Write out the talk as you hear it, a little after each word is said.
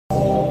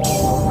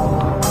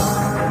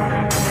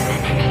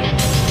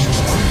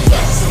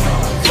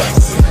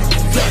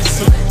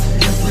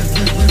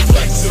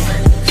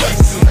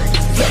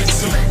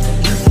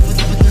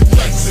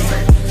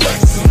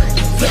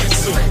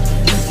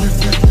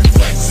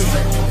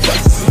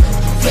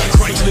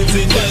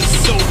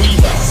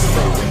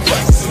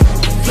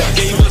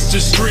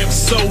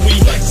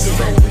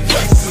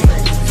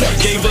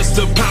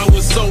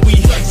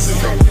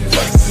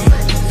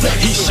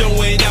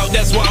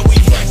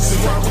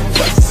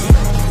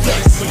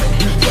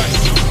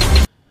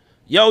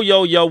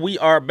Yo, we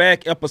are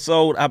back.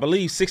 Episode, I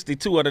believe,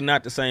 62 of the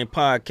Not the Same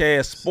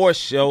Podcast sports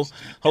show,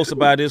 hosted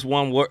by this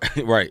one word,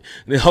 right?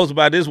 Hosted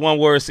by this one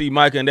word, C.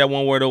 Micah, and that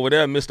one word over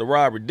there, Mr.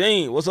 Rob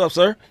Redeem. What's up,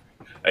 sir?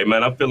 Hey,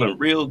 man, I'm feeling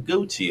real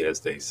Gucci,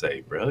 as they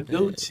say, bro.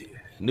 Gucci.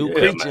 New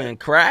creature in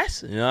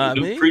Christ, you know what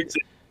I mean? New creature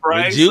in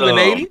Christ.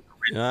 Rejuvenated.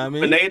 You know what I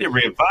mean? Rejuvenated,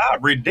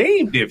 revived,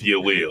 redeemed, if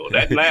you will.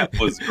 That nap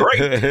was great.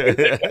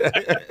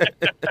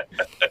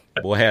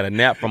 Boy had a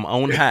nap from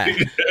on high.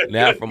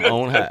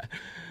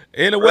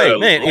 Anyway,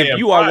 man, if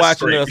you are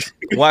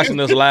watching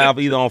us live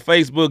either on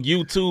Facebook,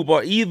 YouTube,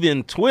 or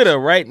even Twitter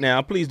right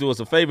now, please do us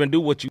a favor and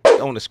do what you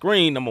on the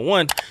screen. Number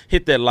one,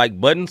 hit that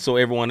like button so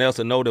everyone else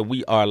will know that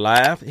we are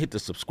live. Hit the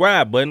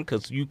subscribe button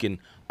because you can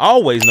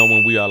always know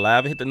when we are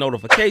live. Hit the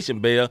notification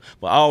bell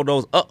for all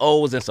those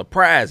uh-ohs and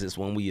surprises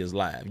when we is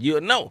live. You'll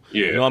know.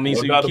 Yeah, you know what I mean?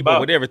 So you can keep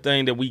up with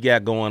everything that we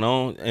got going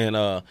on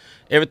and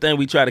everything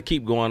we try to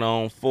keep going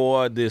on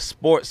for this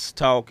sports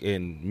talk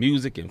and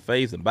music and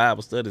faith and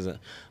Bible studies and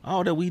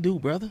all that we do,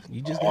 brother.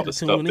 You just got to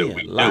tune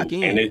in. Lock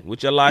in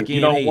with your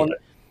lock-in head.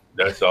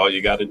 That's all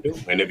you got to do.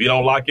 And if you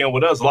don't lock in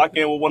with us, lock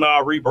in with one of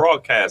our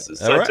rebroadcasters,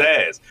 such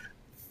as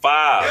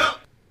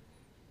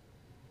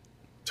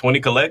 520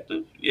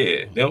 Collective.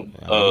 Yeah, them.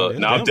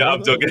 I'm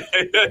talking.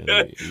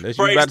 Unless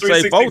you about to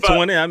say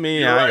 420, I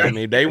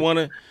mean, they want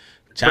to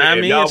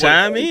chime in.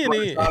 Chime in,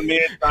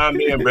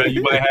 bro.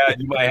 You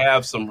might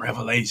have some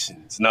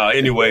revelations. No,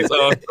 anyways.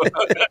 Shout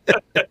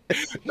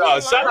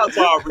out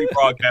to our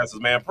rebroadcasters,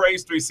 man.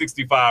 Praise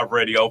 365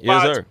 Radio,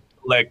 yes, sir.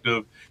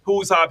 Collective,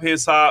 Who's Hop,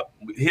 His Hop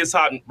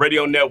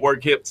Radio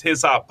Network,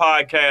 His Hop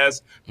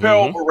Podcast,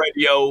 Paranormal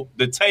Radio,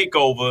 The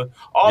Takeover,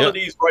 all of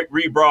these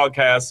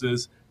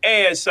rebroadcasters,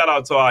 and shout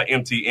out to our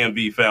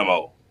MTMV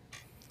famo.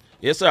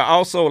 Yes, sir.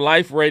 Also,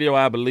 Life Radio,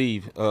 I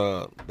believe,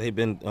 they've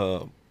been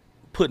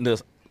putting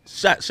us,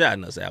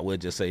 shouting us out. We'll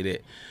just say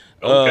that.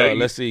 Okay.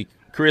 Let's see.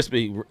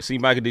 Crispy, see,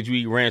 Michael, did you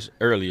eat ranch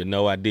earlier?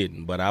 No, I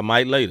didn't, but I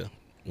might later.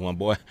 One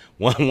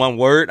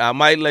word, I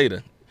might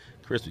later.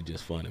 Crispy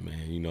just funny,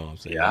 man. You know what I'm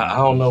saying? Yeah, I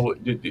don't know.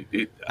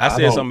 I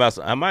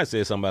might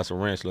say something about some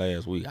ranch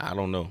last week. I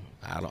don't know.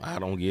 I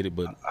don't get it,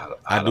 but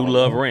I do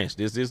love ranch.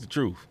 This is the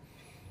truth.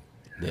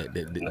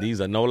 These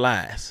are no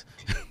lies.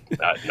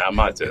 Not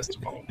my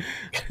testimony.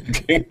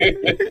 Yeah.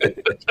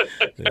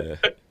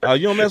 Oh,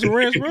 you don't mess with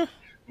ranch, bro?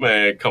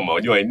 Man, come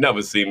on. You ain't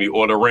never seen me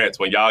order ranch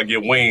when y'all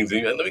get wings.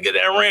 And let me get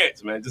that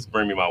ranch, man. Just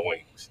bring me my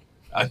wings.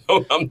 I'm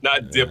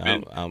not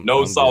dipping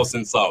sauce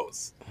in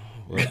sauce.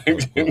 What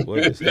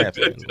is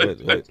happening?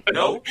 What?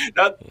 No,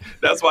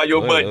 that's why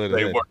your buttons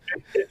ain't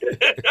working.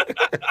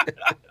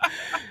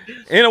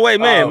 Anyway,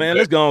 man,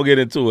 let's go and get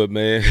into it,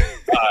 man.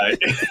 All right.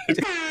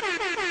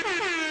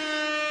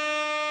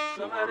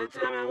 Somebody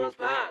tell me what's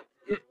pop.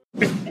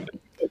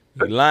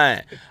 You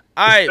lying.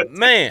 All right,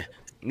 man.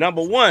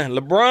 Number one,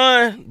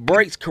 LeBron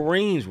breaks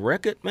Kareem's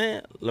record,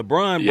 man.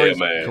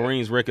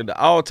 Kareem's record. The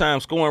all-time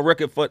scoring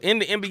record in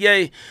the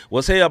NBA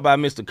was held by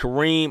Mr.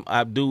 Kareem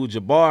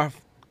Abdul-Jabbar,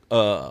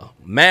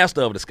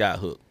 master of the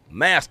skyhook.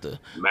 Master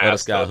of the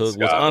skyhook,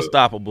 was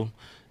unstoppable.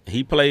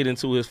 He played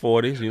into his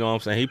 40s, you know what I'm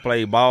saying? He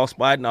played ball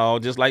spot and all,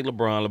 just like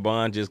LeBron.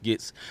 LeBron just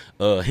gets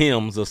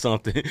hymns or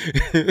something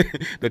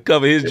to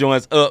cover his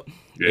joints up.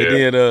 Yeah.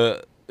 And then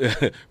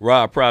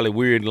Rob probably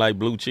weird and like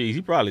blue cheese.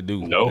 He probably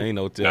do. No, ain't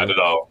no telling. Not at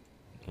all.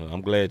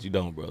 I'm glad you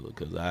don't, brother,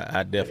 because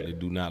I definitely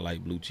do not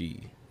like blue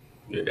cheese.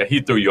 Yeah,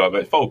 he threw you off.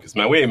 Man, focus,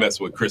 man. We ain't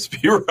messing with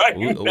Crispy right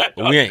now.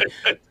 We ain't.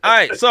 All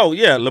right, so,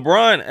 yeah,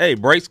 LeBron,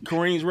 breaks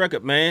Kareem's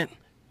record, man.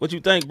 What you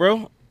think,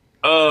 bro?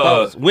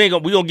 We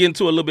gonna get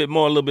into it a little bit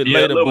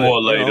later.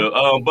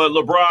 But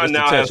LeBron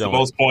now has the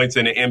most points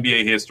in the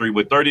NBA history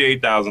with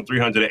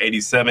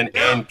 38,387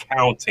 and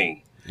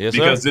counting. Yes,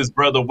 because this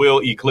brother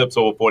will eclipse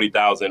over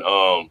 40,000.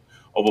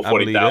 Over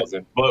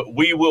 40,000. But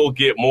we will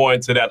get more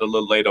into that a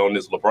little later on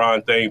this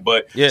LeBron thing.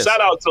 But shout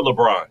out to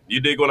LeBron.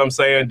 You dig what I'm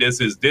saying? This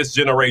is this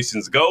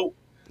generation's GOAT.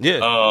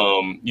 Yeah.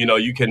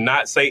 You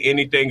cannot say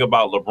anything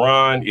about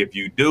LeBron. If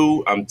you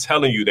do, I'm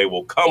telling you, they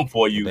will come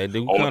for you. They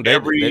do come.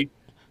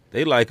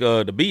 They like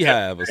the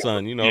Beehive or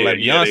something, like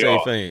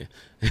Beyonce fan.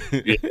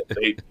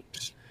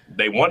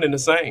 They one and the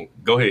same.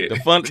 Go ahead.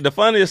 The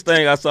funniest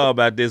thing I saw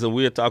about this, and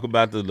we'll talk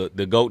about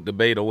the GOAT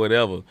debate or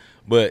whatever,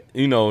 but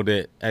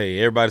that, hey,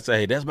 everybody say,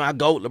 hey, that's my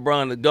GOAT,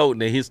 LeBron the GOAT,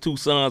 and then his two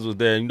sons was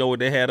there. You know what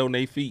they had on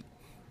their feet?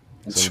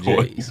 Some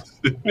J's.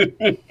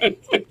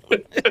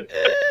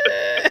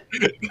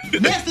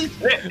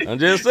 I'm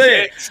just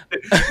saying.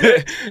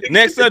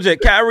 Next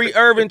subject, Kyrie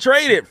Irving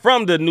traded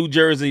from the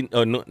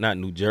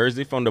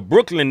from the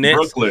Brooklyn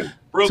Nets to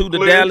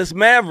the Dallas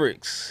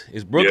Mavericks.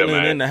 Is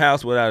Brooklyn in the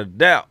house without a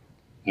doubt?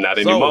 Not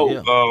anymore.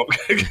 Yeah.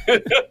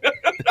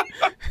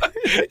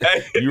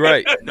 You're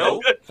right.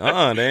 No. They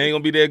ain't gonna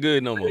be that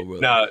good no more, bro.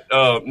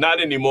 Not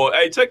anymore.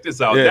 Hey, check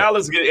this out. Yeah.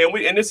 Dallas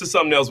and this is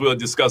something else we'll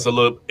discuss a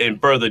little in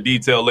further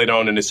detail later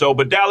on in the show.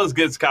 But Dallas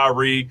gets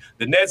Kyrie.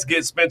 The Nets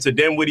get Spencer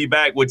Dinwiddie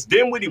back, which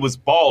Dinwiddie was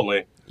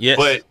balling. Yes.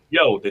 But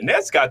the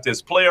Nets got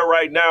this player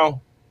right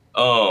now.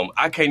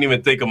 I can't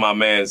even think of my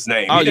man's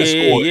name. Oh,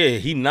 yeah.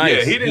 He nice.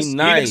 Yeah, he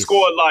didn't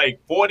score like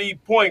 40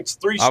 points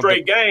 3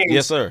 straight games.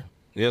 Yes, sir.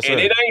 Yes, sir. And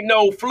it ain't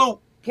no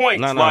fluke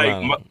points. No.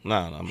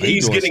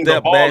 He's getting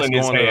the ball in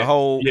his hand. The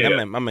whole,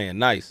 my man,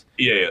 nice.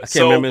 Yeah. I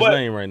can't remember his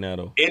name right now,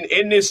 though.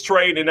 In this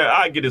trade, and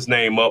I'll get his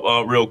name up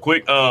real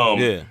quick.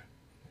 In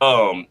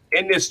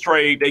this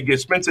trade, they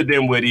get Spencer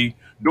Dinwiddie,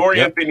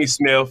 Dorian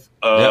Finney-Smith,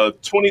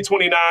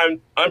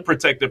 2029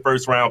 unprotected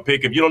first-round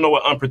pick. If you don't know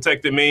what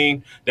unprotected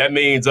mean, that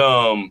means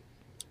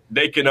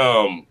they can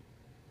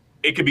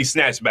it can be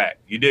snatched back.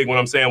 You dig what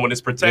I'm saying? When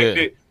it's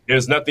protected,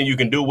 there's nothing you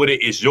can do with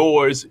it. It's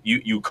yours.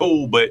 You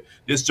cool, but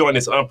this joint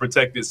is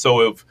unprotected.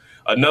 So if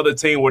another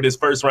team where this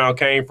first round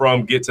came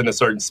from gets in a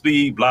certain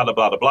speed, blah, blah,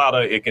 blah, blah, blah,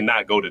 it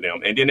cannot go to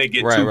them. And then they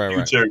get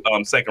future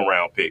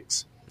second-round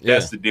picks.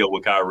 That's the deal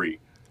with Kyrie.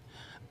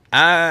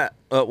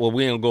 Well,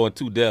 we ain't going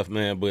too depth,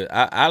 man, but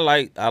I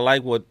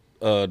like what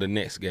the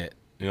Nets got.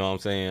 You know what I'm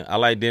saying? I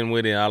like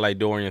Dinwiddie and I like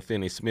Dorian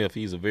Finney-Smith.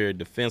 He's a very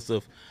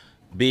defensive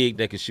big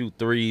that can shoot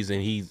threes, and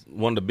he's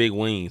one of the big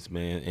wings,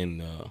 man.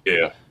 And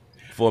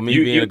for me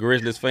being a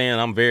Grizzlies fan,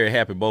 I'm very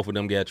happy both of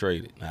them got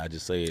traded. I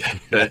just say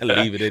it.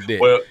 Leave it at that.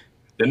 Well,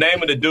 the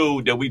name of the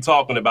dude that we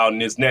talking about in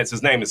this Nets,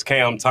 his name is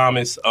Cam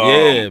Thomas.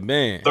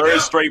 Man. Third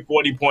straight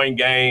 40-point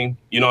game.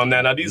 You know what I'm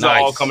saying? Now, these are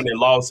all coming in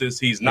losses.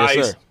 He's nice.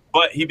 Yes,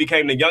 but he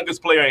became the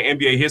youngest player in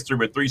NBA history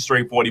with 3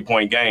 straight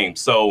 40-point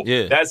games. So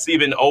that's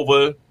even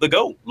over the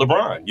GOAT,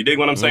 LeBron. You dig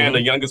what I'm saying?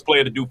 The youngest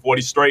player to do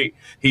 40 straight.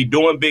 He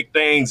doing big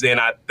things, and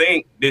I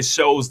think this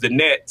shows the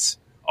Nets,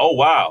 oh,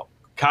 wow,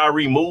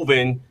 Kyrie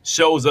moving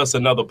shows us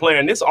another player.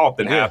 And this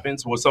often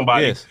happens with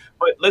somebody. Yes.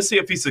 But let's see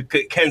if he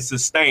can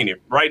sustain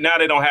it. Right now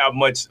they don't have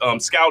much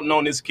scouting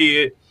on this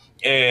kid,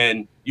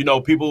 and,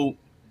 people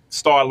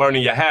start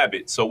learning your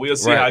habits. So we'll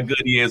see how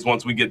good he is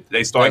once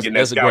they start getting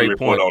that scouting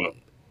report on him.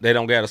 They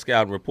don't got a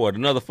scouting report.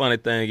 Another funny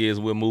thing is,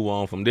 we'll move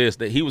on from this,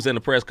 that he was in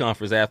the press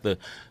conference after,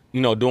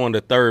 doing the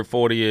third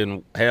 40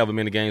 and however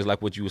many games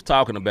like what you was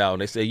talking about.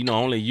 And they said,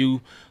 only you,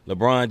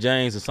 LeBron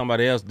James, and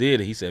somebody else did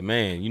it. He said,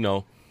 man,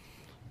 no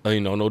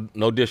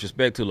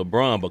disrespect to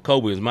LeBron, but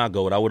Kobe is my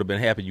GOAT. I would have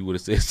been happy you would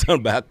have said something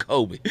about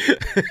Kobe.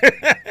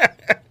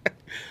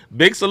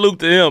 Big salute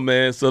to him,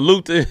 man.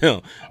 Salute to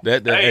him.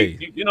 Hey,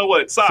 you know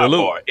what?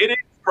 Sidebar. It is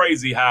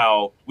crazy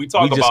how we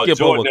talk about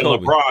Jordan and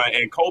LeBron,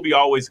 and Kobe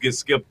always gets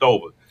skipped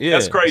over. Yeah,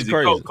 that's crazy.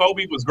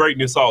 Kobe was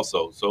greatness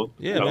also. So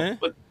man.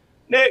 But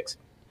next.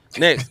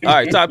 All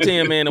right, top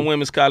 10, man, in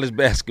women's college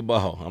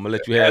basketball. I'm gonna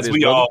let you have this. As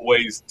we brother.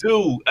 Always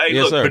do. Hey,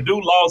 yes, look, sir.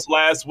 Purdue lost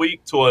last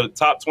week to a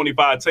top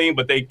 25 team,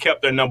 but they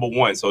kept their number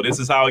 1. So this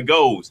is how it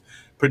goes.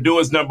 Purdue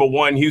is number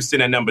 1, Houston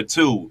at number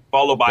 2,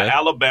 followed by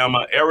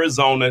Alabama,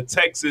 Arizona,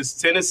 Texas,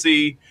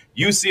 Tennessee,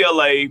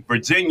 UCLA,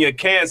 Virginia,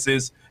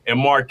 Kansas, and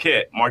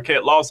Marquette.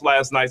 Marquette lost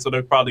last night, so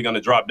they're probably going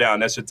to drop down.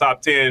 That's your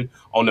top 10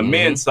 on the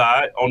men's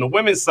side. On the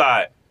women's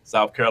side,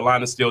 South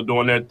Carolina still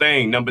doing their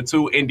thing. Number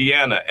 2,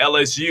 Indiana,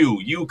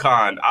 LSU,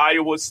 UConn,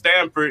 Iowa,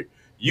 Stanford,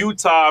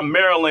 Utah,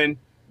 Maryland,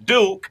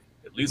 Duke.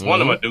 At least one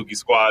of my Dookie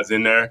squads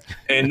in there.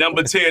 And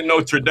number 10,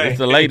 Notre Dame. At least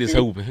the ladies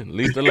hooping.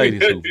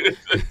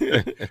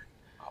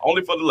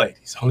 Only for the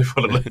ladies.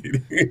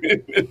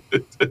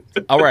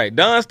 All right.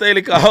 Don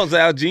Staley calls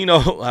out Gino.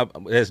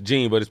 That's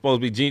Gene, but it's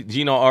supposed to be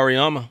Gino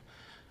Auriemma.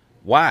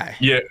 Why?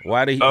 Yeah.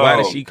 Why did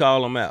she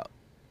call him out?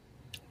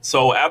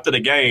 So after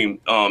the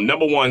game,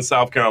 number 1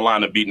 South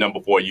Carolina beat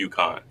number 4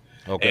 UConn.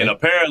 Okay. And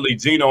apparently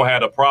Gino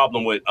had a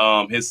problem with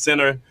his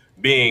center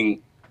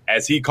being,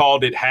 as he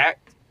called it,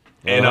 hacked.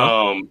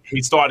 And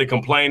he started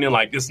complaining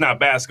like, this is not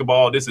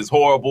basketball. This is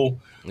horrible.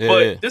 Yeah.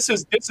 But this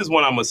is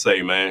what I'm gonna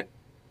say, man.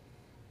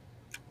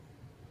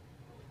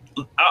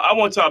 I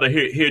want y'all to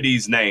hear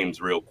these names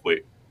real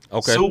quick.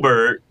 Okay. Sue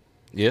Bird.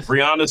 Yes.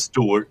 Breanna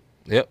Stewart.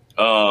 Yep.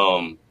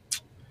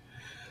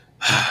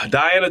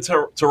 Diana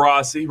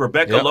Taurasi,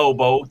 Rebecca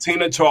Lobo,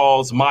 Tina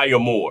Charles, Maya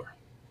Moore.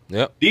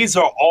 Yep. These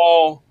are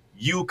all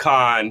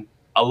UConn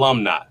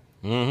alumni.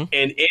 Mm-hmm.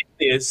 And in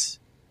this,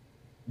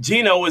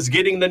 Gino is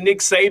getting the Nick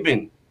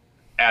Saban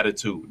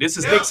attitude. This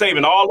is Nick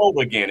Saban all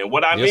over again. And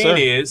what I mean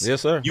is,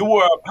 you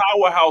were a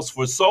powerhouse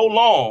for so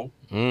long,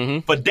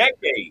 for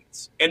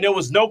decades, and there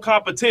was no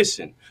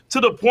competition. To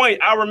the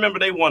point, I remember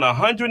they won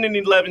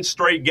 111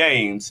 straight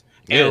games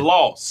and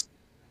lost.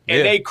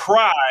 And they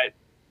cried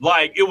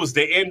like it was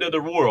the end of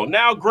the world.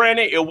 Now,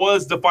 granted, it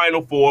was the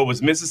Final Four, it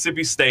was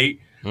Mississippi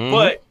State,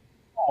 but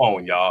come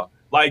on, y'all.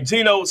 Like,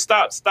 Gino,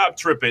 stop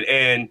tripping.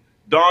 And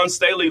Don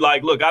Staley,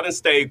 like, look, I done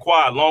stayed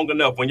quiet long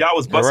enough. When y'all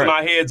was busting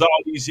our heads all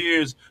these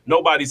years,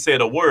 nobody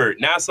said a word.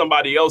 Now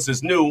somebody else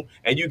is new,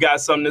 and you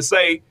got something to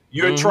say,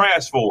 you're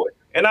trash for it.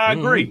 And I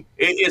agree.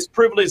 It's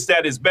privilege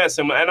that is best.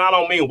 And I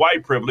don't mean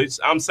white privilege.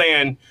 I'm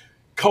saying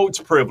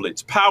coach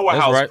privilege,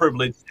 powerhouse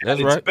privilege at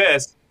its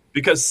best,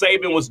 because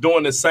Saban was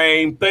doing the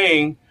same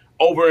thing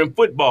over in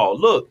football.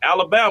 Look,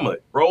 Alabama,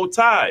 roll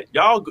tide.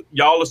 Y'all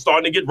are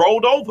starting to get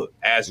rolled over,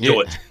 as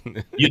Georgia.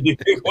 You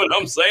dig what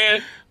I'm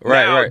saying?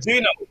 Right.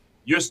 Gino,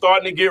 you're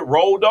starting to get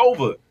rolled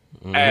over,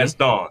 as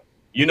Don.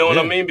 You know what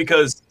I mean?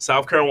 Because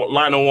South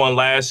Carolina won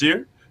last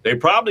year. They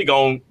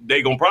gonna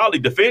probably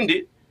defend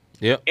it.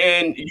 Yep.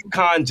 And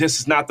UConn just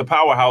is not the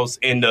powerhouse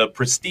and the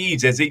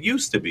prestige as it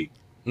used to be.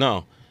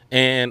 No.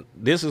 And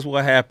this is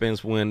what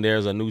happens when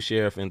there's a new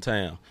sheriff in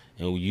town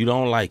and you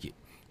don't like it.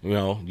 You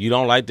know, you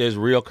don't like there's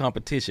real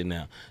competition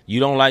now.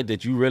 You don't like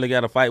that you really got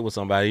to fight with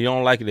somebody. You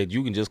don't like it that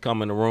you can just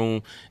come in the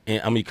room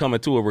and come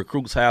into a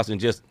recruit's house and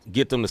just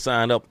get them to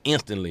sign up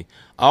instantly.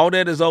 All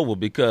that is over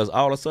because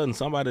all of a sudden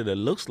somebody that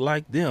looks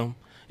like them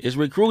is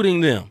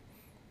recruiting them.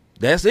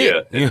 That's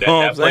it. Yeah, you know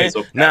what I'm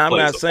saying? Now, I'm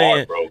not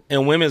saying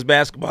in women's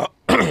basketball,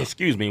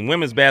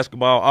 women's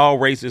basketball, all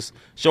races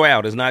show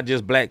out. It's not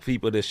just black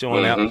people that's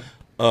showing out.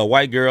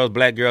 White girls,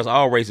 black girls,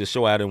 all races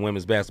show out in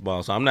women's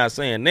basketball. So I'm not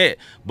saying that.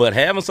 But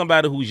having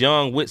somebody who's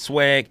young with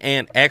swag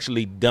and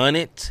actually done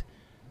it,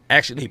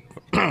 actually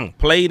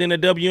played in the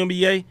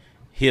WNBA,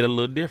 hit a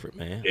little different,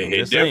 man. It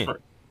hit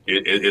different.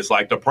 It's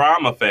like the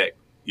prime effect.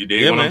 You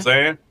dig what I'm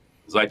saying?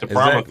 It's like the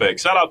prime effect.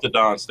 Shout out to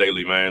Dawn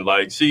Staley, man.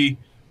 Like, she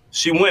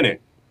winning.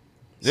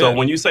 So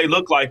when you say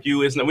look like you,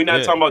 we're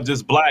not talking about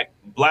just black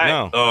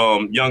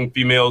young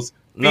females,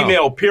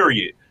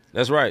 period.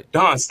 That's right.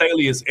 Dawn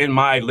Staley is in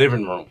my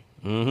living room.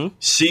 Mm-hmm.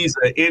 She's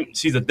a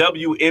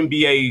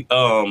WNBA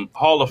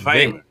Hall of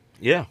Famer.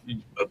 Yeah.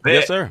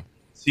 Yes, sir.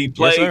 She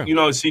played,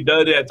 she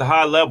did it at the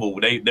high level.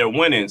 They're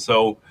winning.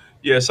 So,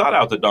 yeah, shout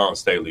out to Dawn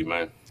Staley,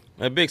 man.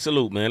 A big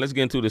salute, man. Let's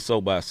get into the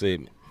soapbox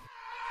segment.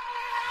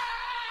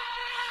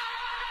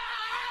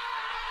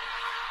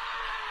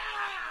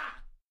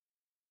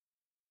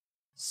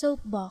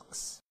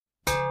 Soapbox.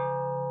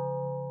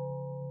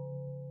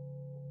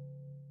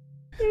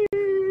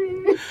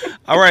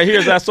 All right,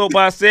 here's our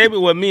soapbox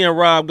segment where me and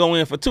Rob go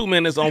in for 2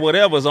 minutes on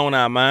whatever's on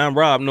our mind.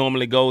 Rob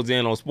normally goes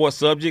in on sports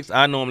subjects.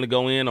 I normally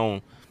go in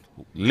on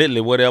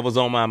literally whatever's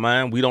on my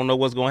mind. We don't know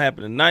what's going to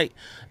happen tonight.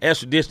 As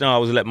traditional, I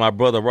always let my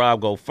brother Rob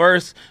go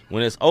first.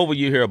 When it's over,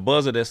 you hear a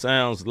buzzer that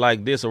sounds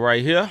like this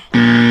right here.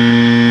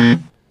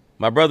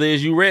 My brother,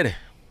 is you ready?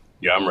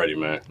 Yeah, I'm ready,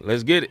 man.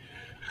 Let's get it.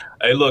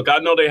 Hey, look, I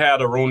know they had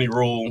a Rooney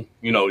Rule.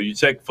 You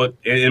check for,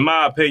 in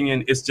my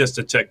opinion, it's just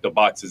to check the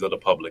boxes of the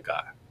public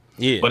eye.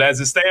 Yeah. But as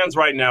it stands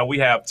right now, we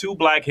have 2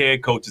 black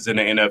head coaches in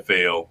the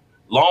NFL.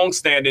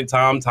 Long-standing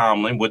Tom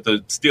Tomlin with the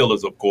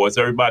Steelers, of course.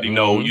 Everybody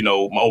know,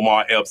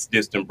 Omar Epps'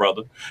 distant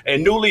brother.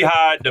 And newly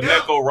hired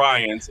DeMeco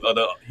Ryans of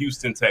the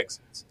Houston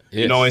Texans.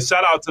 Yes. And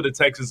shout out to the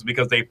Texans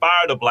because they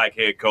fired a black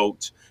head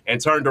coach and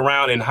turned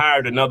around and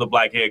hired another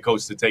black head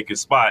coach to take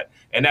his spot.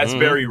 And that's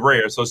very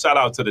rare. So shout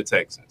out to the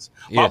Texans.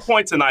 Yes. My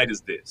point tonight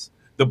is this.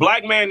 The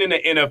black man in the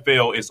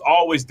NFL is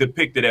always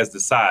depicted as the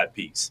side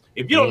piece.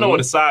 If you don't know what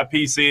a side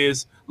piece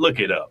is, look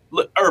it up.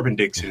 Look, Urban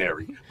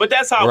Dictionary. But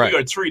that's how we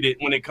are treated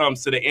when it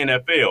comes to the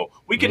NFL.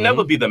 We can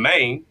never be the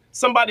main.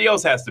 Somebody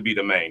else has to be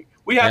the main.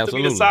 We have to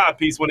be the side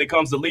piece when it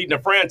comes to leading a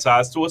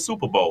franchise to a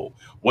Super Bowl.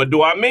 What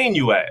do I mean,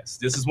 you ask?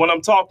 This is what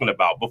I'm talking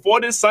about. Before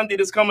this Sunday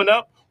that's coming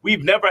up,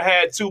 we've never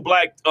had 2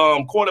 black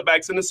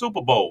quarterbacks in the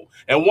Super Bowl.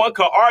 And one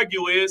could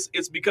argue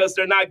it's because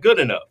they're not good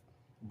enough.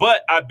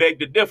 But I beg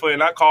to differ,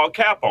 and I call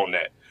cap on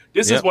that.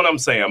 This is what I'm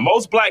saying.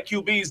 Most black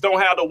QBs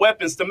don't have the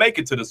weapons to make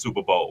it to the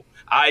Super Bowl,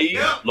 i.e.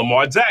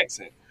 Lamar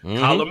Jackson,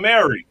 Kyler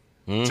Murray,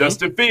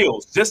 Justin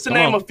Fields, just to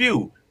name a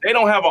few. They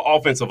don't have an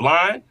offensive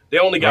line. They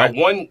only got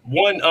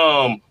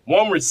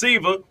one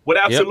receiver with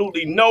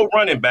absolutely no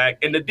running back.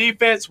 And the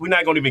defense, we're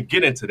not going to even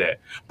get into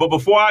that. But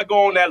before I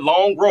go on that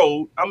long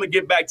road, I'm going to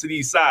get back to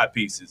these side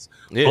pieces.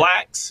 Yeah.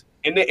 Blacks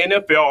in the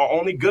NFL are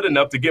only good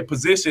enough to get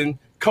position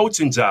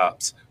coaching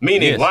jobs,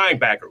 meaning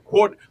linebacker,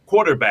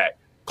 quarterback,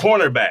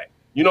 cornerback.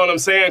 You know what I'm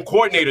saying?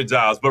 Coordinator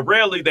jobs, but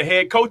rarely the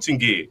head coaching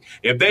gig.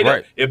 If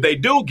they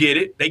do get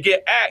it, they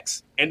get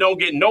axed and don't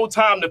get no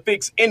time to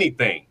fix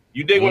anything.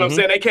 You dig what I'm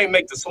saying? They can't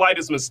make the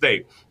slightest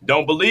mistake.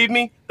 Don't believe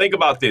me? Think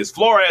about this.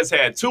 Flores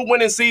had 2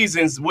 winning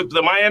seasons with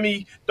the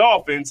Miami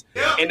Dolphins,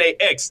 and they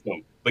X'd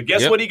him. But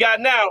guess what he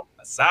got now?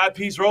 A side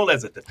piece role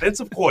as a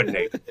defensive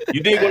coordinator.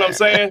 You dig what I'm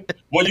saying?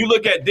 When you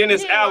look at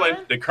Dennis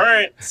Allen, the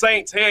current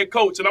Saints head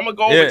coach, and I'm going to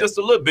go over just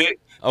a little bit.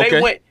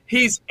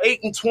 He's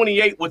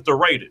 8-28 with the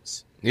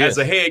Raiders as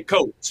a head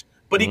coach.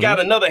 But he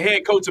got another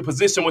head coaching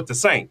position with the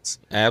Saints.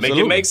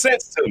 Absolutely. Make it make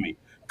sense to me.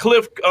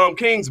 Cliff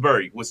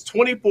Kingsbury was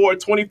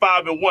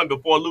 24-25-1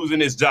 before losing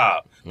his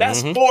job.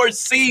 That's 4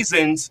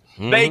 seasons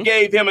they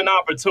gave him an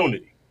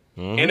opportunity.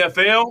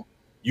 NFL,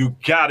 you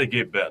got to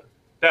get better.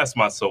 That's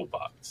my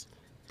soapbox.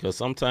 Because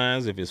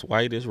sometimes if it's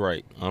white, it's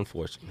right,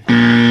 unfortunately.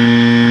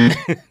 I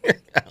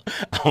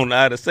don't know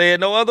how to say it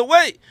no other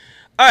way.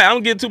 All right, I'm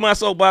going to get to my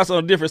soapbox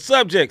on a different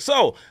subject.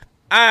 So,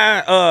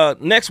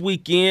 next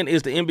weekend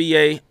is the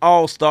NBA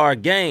All-Star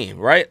Game,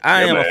 right?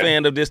 I am a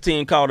fan of this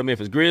team called the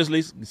Memphis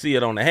Grizzlies. You see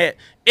it on the hat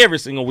every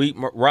single week.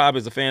 Rob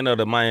is a fan of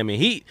the Miami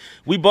Heat.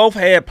 We both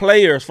had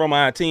players from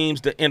our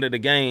teams to enter the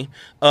game.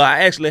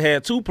 I actually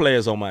had 2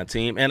 players on my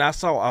team, and I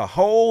saw a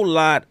whole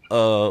lot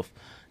of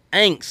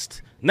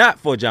angst, not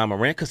for Ja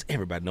Morant, because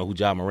everybody know who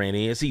Ja Morant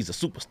is. He's a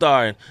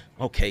superstar, and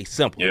okay,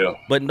 simple. Yeah.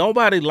 But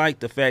nobody liked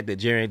the fact that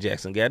Jaren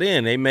Jackson got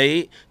in.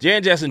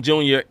 Jaren Jackson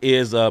Jr.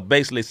 is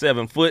basically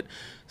 7-foot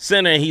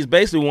center, and he's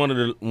basically one of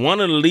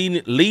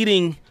the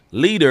leading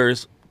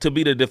leaders to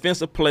be the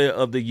defensive player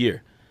of the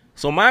year.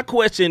 So my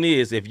question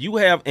is, if you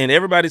have, and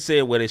everybody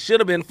said, well, it should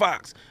have been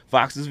Fox.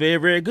 Fox is very,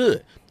 very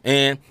good.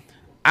 And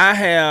I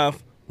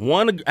have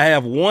one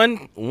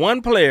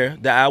player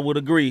that I would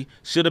agree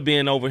should have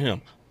been over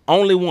him.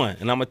 Only one,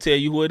 and I'm going to tell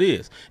you who it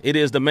is. It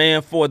is the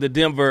man for the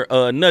Denver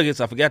Nuggets.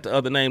 I forgot the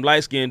other name,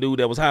 light-skinned dude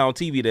that was high on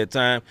TV that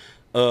time.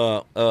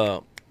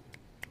 The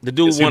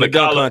dude won the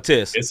gun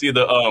contest. It's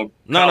either the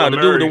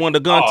dude that won the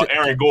gun contest.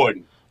 Aaron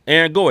Gordon.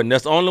 Aaron Gordon.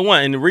 That's the only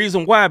one. And the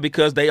reason why,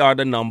 because they are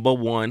the number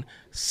 1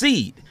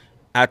 seed.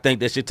 I think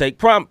they should take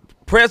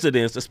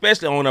precedence,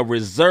 especially on a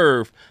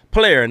reserve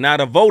player,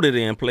 not a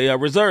voted-in player, a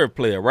reserve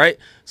player, right?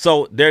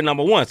 So they're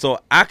number 1. So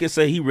I can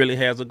say he really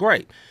has a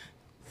gripe.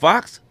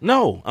 Fox?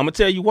 No. I'm going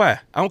to tell you why.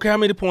 I don't care how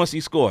many points he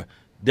scored.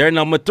 They're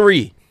number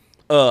 3.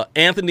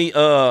 Anthony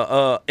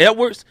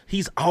Edwards,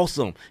 he's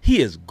awesome. He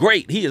is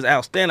great. He is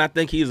outstanding. I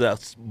think he's a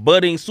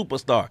budding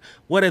superstar.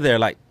 What are they,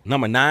 like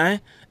number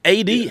 9?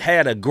 AD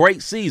had a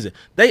great season.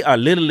 They are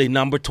literally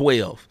number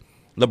 12.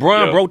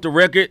 LeBron broke the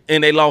record,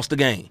 and they lost the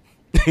game.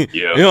 You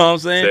know what I'm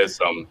saying? Said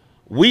something.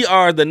 We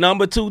are the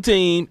number 2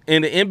 team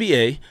in the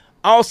NBA.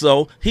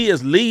 Also, he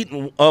is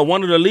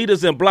one of the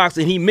leaders in blocks,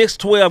 and he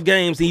missed 12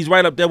 games. He's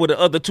right up there with the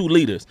other 2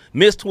 leaders.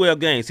 Missed 12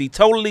 games. He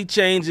totally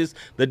changes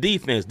the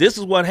defense. This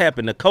is what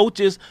happened. The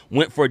coaches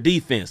went for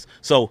defense.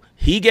 So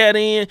he got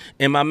in,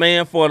 and my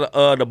man for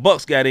the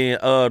Bucks got in,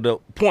 the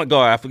point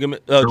guard, I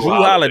forget, Drew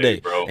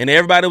Holiday. And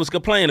everybody was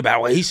complaining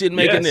about, well, he shouldn't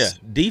make it there.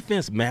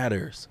 Defense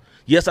matters.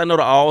 Yes, I know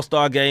the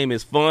All-Star game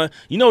is fun.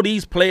 You know,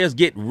 these players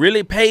get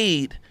really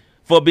paid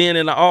for being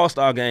in the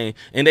All-Star game,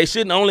 and they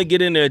shouldn't only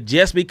get in there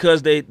just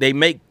because they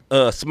make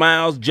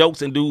smiles,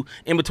 jokes, and do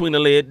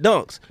in-between-the-leg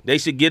dunks. They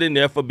should get in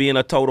there for being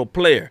a total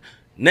player.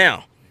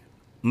 Now,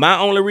 my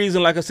only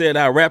reason, like I said,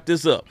 I wrap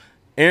this up,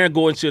 Aaron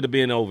Gordon should have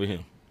been over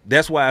him.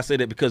 That's why I said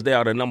that, because they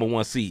are the number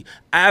 1 seed.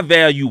 I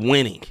value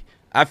winning.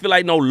 I feel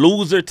like no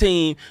loser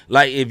team,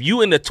 like if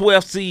you in the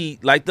 12th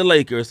seed like the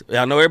Lakers,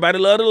 I know everybody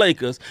love the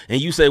Lakers,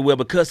 and you say, well,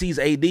 because he's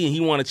AD and he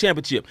won a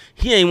championship,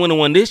 he ain't winning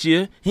one this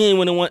year. He ain't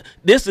winning one.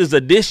 This is a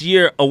this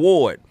year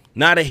award,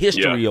 not a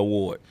history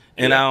award,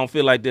 and I don't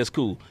feel like that's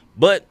cool.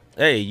 But,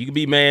 hey, you can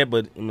be mad,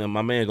 but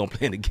my man going to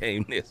play in the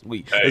game next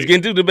week. Hey. Let's get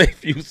into the debate.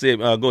 You said,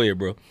 go ahead,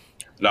 bro.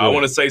 I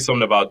want to say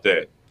something about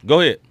that.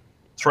 Go ahead.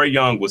 Trae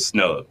Young was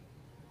snubbed.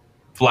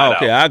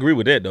 Flat out. I agree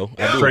with that, though.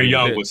 Trae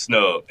Young was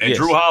snubbed. And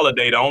Drew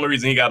Holiday, the only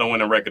reason he got to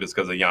win a record is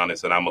because of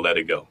Giannis, and I'm going to let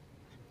it go.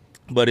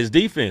 But his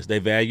defense, they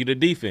value the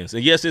defense.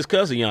 And, yes, it's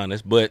because of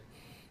Giannis, but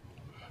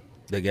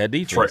they got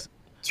defense.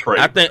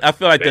 Trae. I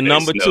feel like the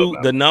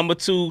number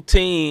 2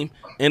 team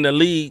in the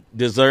league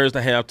deserves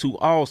to have 2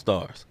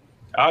 All-Stars.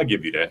 I'll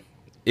give you that.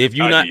 If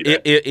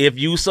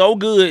you so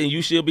good and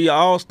you should be an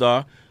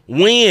All-Star,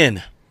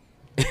 win.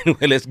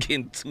 Anyway, let's get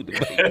into the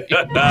debate.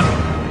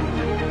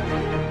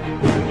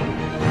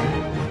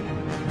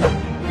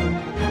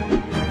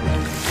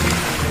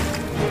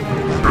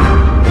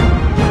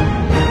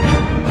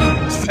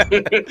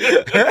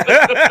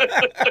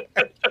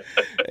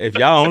 If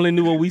y'all only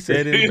knew what we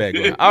said in the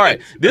background. All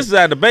right, this is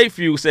our debate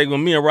feud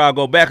segment. Me and Rob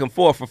go back and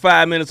forth for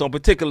 5 minutes on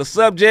particular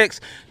subjects.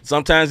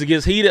 Sometimes it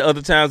gets heated,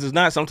 other times it's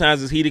not.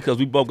 Sometimes it's heated because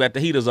we both got the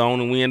heaters on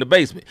and we in the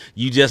basement.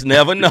 You just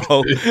never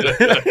know.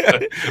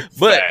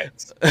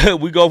 But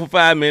we go for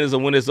 5 minutes,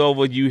 and when it's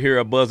over, you hear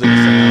a buzzing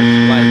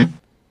sound like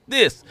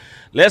this.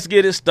 Let's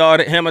get it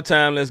started. Hammer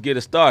time, let's get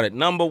it started.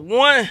 Number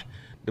 1,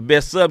 the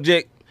best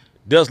subject.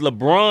 Does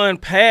LeBron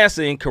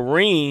passing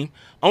Kareem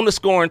on the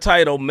scoring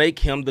title make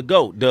him the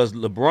GOAT? Does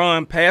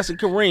LeBron passing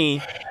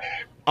Kareem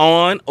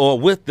on or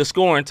with the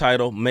scoring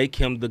title make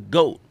him the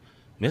GOAT?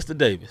 Mr.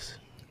 Davis,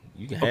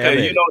 you can have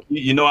it.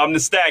 You know I'm the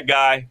stat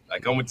guy. I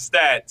come with the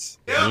stats.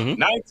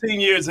 19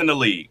 years in the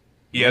league.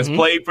 He has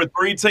played for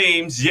 3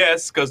 teams,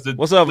 yes, because the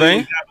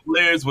Cleveland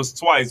Cavaliers was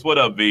twice. What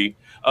up, V?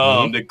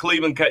 The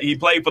Cleveland, he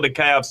played for the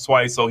Cavs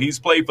twice, so he's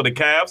played for the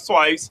Cavs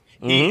twice.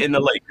 He in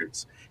the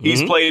Lakers.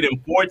 He's played in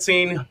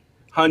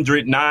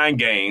 1,409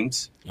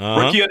 games.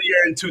 Rookie of the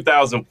Year in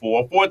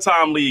 2004,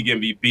 4-time league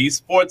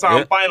MVP,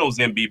 4-time Finals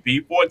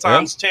MVP, 4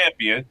 times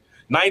champion,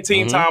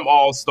 19-time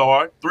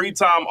All-Star,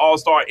 3-time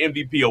All-Star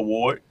MVP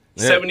award,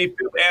 75th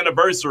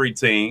anniversary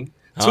team,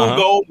 2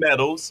 gold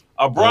medals,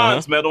 a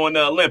bronze medal in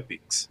the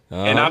Olympics.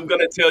 And I'm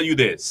going to tell you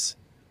this.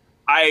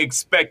 I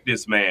expect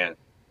this man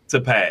to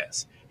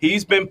pass.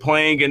 He's been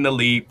playing in the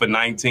league for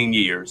 19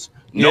 years.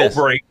 No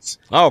breaks.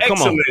 Oh, come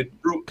on.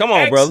 Come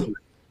on, brother.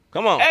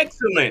 Come on.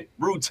 Excellent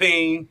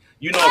routine.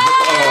 You know,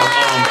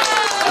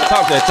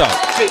 talk that talk.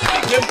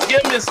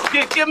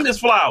 Give him his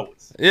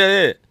flowers.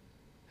 Yeah.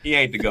 He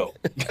ain't the GOAT.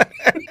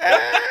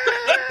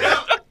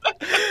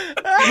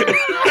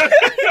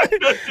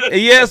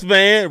 Yes,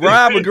 man.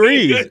 Rob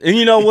agrees. And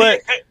you know what?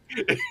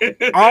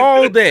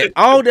 All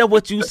that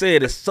what you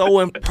said is so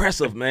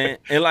impressive, man.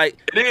 And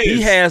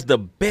he has the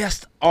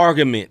best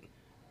argument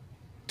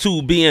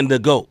to being the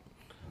GOAT.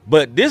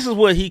 But this is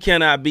what he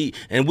cannot be.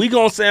 And we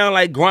going to sound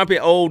like grumpy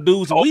old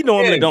dudes. We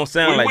normally don't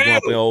sound like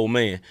grumpy old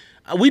man.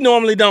 We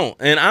normally don't.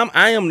 And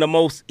I am the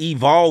most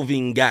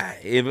evolving guy.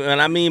 And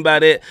I mean by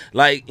that,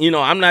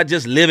 I'm not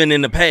just living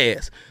in the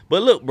past.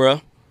 But look,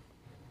 bro,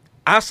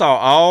 I saw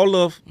all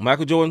of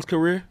Michael Jordan's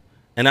career,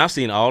 and I've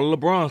seen all of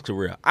LeBron's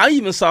career. I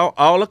even saw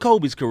all of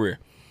Kobe's career.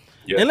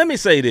 Yeah. And let me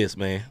say this,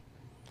 man.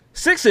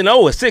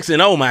 6-0 is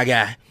 6-0, my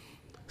guy.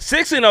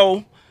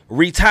 6-0,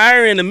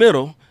 retire in the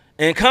middle,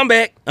 and come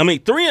back.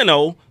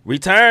 3-0,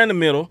 retire in the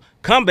middle,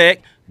 come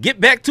back, get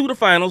back to the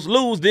finals,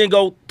 lose, then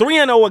go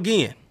 3-0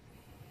 again.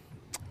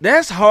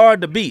 That's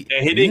hard to beat.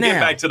 And he didn't get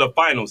back to the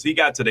finals. He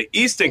got to the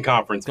Eastern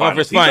Conference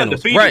finals. He's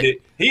undefeated.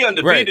 Right. He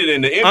undefeated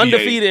in the NBA.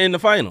 Undefeated in the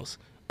finals.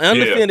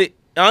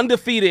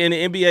 Undefeated in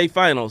the NBA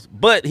finals,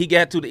 but he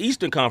got to the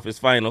Eastern Conference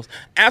finals.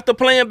 After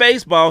playing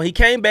baseball, he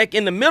came back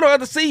in the middle of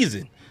the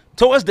season,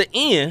 towards the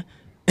end,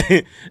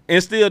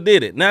 and still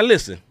did it. Now,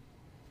 listen,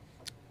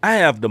 I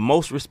have the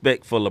most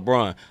respect for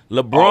LeBron.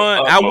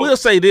 I will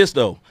say this,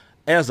 though.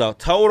 As a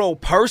total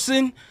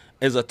person,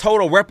 as a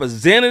total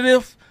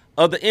representative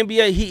of the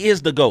NBA, he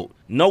is the GOAT.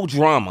 No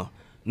drama.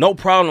 No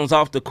problems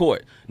off the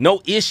court.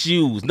 No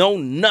issues. No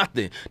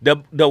nothing.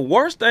 The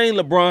worst thing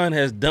LeBron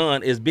has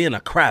done is being a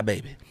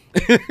crybaby.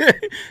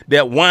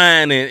 That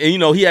whine and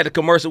he had a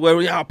commercial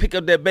where y'all pick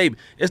up that baby.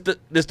 It's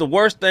the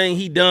worst thing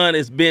he done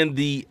has been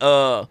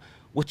the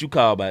what you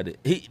call about it.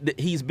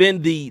 He's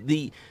been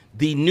the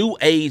new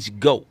age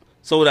GOAT.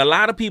 So a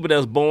lot of people that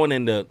was born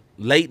in the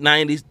late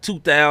 90s,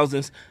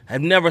 2000s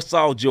have never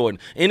saw Jordan.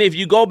 And if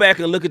you go back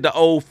and look at the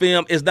old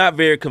film, it's not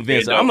very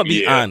convincing. I'm gonna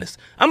be honest.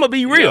 I'm gonna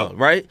be real,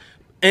 right?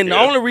 And the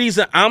only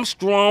reason I'm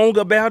strong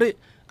about it,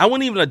 I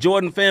wasn't even a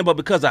Jordan fan, but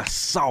because I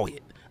saw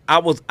it. I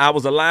was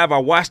alive. I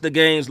watched the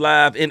games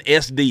live in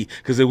SD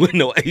because it wasn't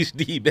no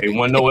HD. It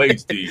wasn't no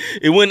HD.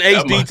 It wasn't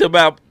HD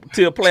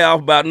till playoff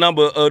about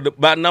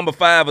number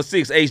 5 or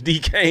 6.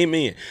 HD came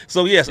in.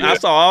 So yes, I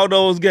saw all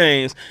those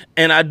games,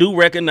 and I do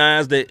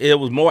recognize that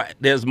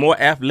there's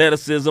more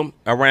athleticism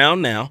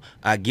around now.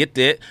 I get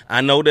that.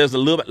 I know there's a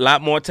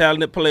lot more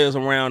talented players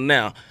around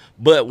now.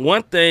 But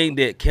one thing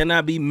that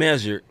cannot be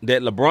measured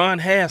that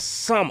LeBron has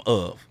some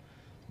of,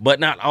 but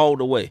not all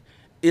the way,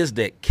 is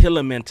that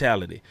killer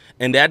mentality.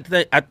 And I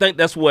think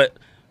that's what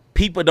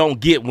people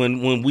don't get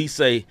when we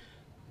say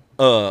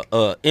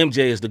MJ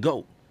is the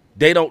GOAT.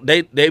 They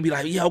be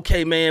like, yeah,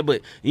 okay, man,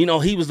 but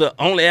he was the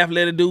only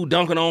athletic dude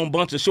dunking on a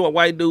bunch of short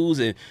white dudes,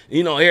 and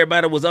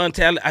everybody was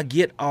untalented. I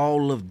get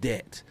all of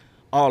that.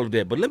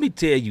 But let me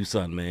tell you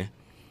something, man.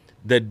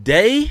 The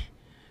day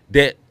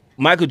that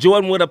Michael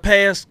Jordan would have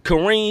passed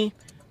Kareem,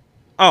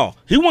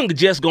 he wasn't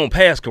just gonna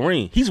pass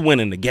Kareem. He's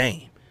winning the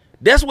game.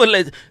 That's what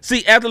after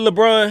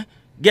LeBron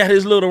got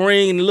his little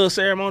ring and the little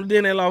ceremony,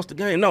 then they lost the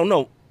game.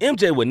 No,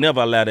 MJ would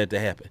never allow that to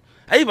happen.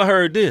 I even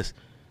heard this.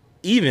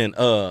 Even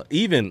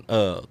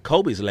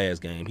Kobe's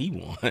last game, he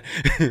won.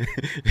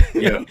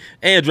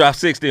 And dropped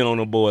 60 on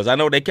the boys. I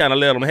know they kind of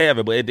let him have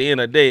it, but at the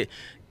end of the day,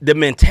 the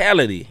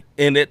mentality,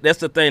 and that's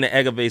the thing that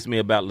aggravates me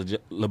about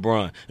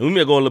LeBron. And we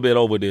may go a little bit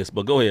over this,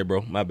 but go ahead,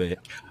 bro. My bad.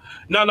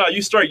 No,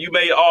 you straight. You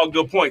made all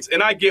good points,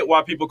 and I get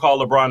why people call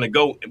LeBron the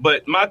GOAT.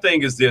 But my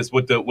thing is this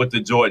with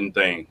the Jordan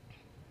thing.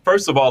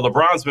 First of all,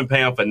 LeBron's been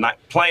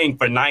playing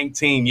for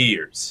 19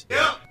 years.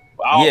 Yeah.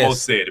 I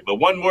almost said it, but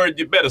one word,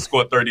 you better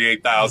score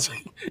 38,000.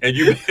 And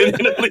you've been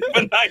in the league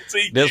for 19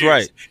 years. That's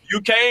right.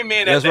 You came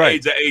in at the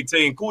age of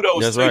 18.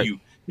 Kudos to you.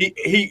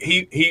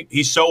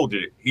 He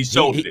shouldered it. He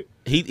shouldered it.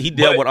 He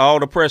dealt with all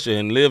the pressure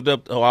and lived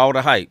up to all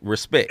the hype.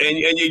 Respect. And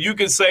you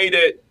can say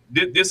that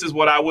this is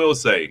what I will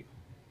say.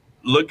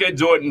 Look at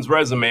Jordan's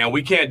resume, and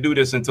we can't do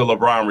this until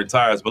LeBron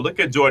retires, but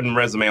look at Jordan's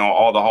resume on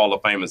all the Hall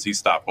of Famers he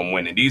stopped from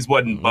winning. These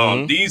wasn't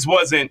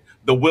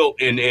the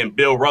Wilt and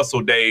Bill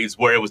Russell days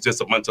where it was just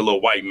a bunch of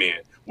little white men.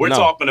 We're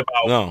talking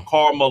about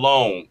Karl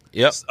Malone,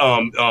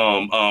 Karl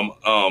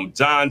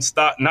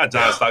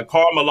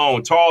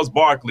Malone, Charles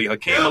Barkley,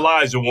 Hakeem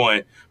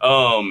Olajuwon,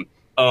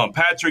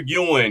 Patrick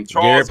Ewing,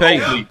 Charles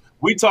Oakley.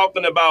 We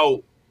talking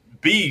about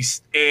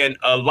beast and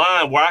a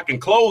line where I can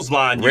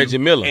clothesline you. Reggie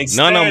Miller.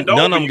 None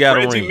of them got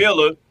a ring.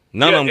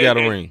 None of them got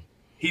a ring.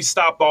 He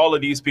stopped all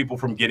of these people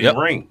from getting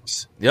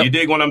rings. You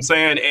dig what I'm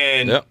saying?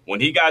 And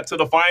when he got to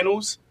the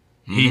finals,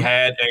 he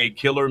had a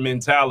killer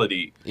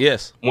mentality.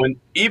 Yes.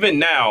 Even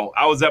now,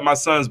 I was at my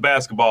son's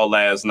basketball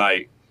last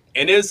night,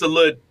 and it's a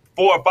little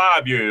 4 or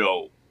 5 year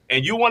old.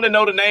 And you want to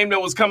know the name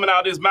that was coming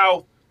out of his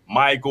mouth?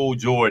 Michael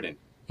Jordan.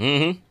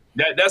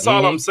 That's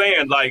all I'm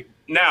saying. Like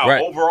now,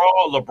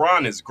 overall,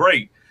 LeBron is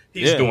great.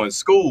 He's doing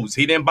schools.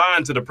 He didn't buy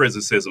into the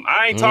prison system.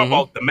 I ain't talking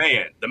about the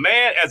man. The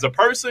man as a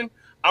person,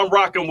 I'm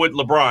rocking with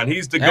LeBron.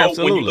 He's the GOAT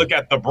when you look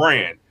at the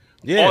brand.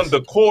 On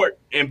the court,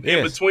 in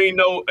between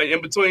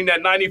that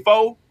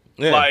 94,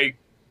 like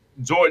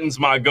Jordan's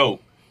my GOAT.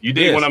 You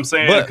dig what I'm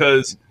saying?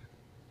 Because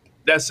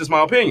that's just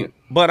my opinion.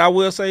 But I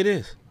will say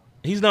this.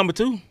 He's number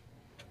 2.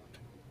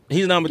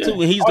 He's number 2,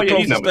 and he's the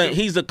closest thing.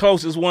 He's the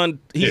closest one.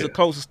 He's the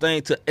closest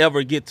thing to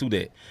ever get to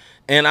that.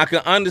 And I can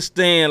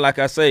understand, like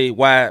I say,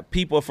 why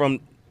people from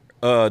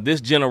this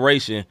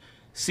generation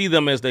see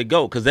them as they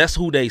go, because that's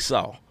who they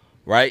saw,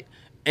 right?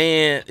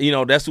 And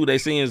that's who they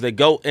see as they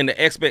go, and the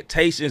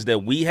expectations that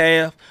we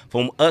have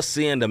from us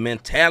seeing the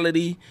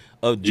mentality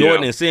of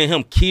Jordan and seeing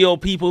him kill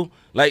people,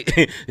 like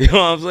you know what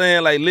I'm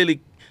saying, like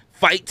literally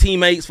fight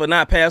teammates for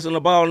not passing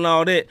the ball and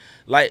all that.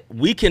 Like,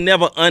 we can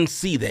never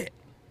unsee that.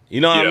 You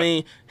know what I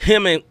mean?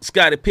 Him and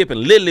Scottie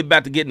Pippen literally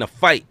about to get in a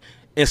fight,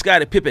 and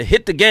Scottie Pippen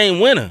hit the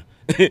game winner.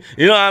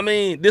 You know what I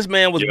mean? This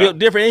man was built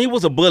different, and he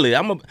was a bully.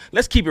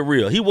 Let's keep it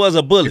real. He was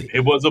a bully. He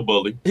was a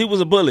bully. He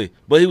was a bully,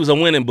 but he was a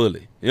winning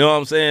bully. You know what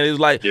I'm saying? It was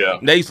like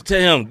they used to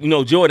tell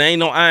him, Jordan, ain't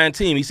no iron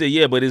team. He said,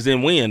 yeah, but it's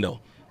in win, though.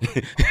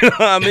 You know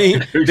what I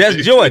mean? That's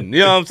Jordan.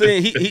 You know what I'm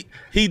saying?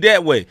 He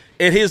that way.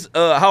 At his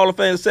Hall of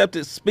Fame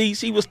acceptance speech,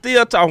 he was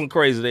still talking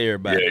crazy to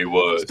everybody. Yeah, he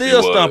was.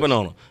 Still stomping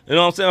on him. You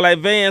know what I'm saying? Like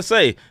Van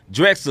say,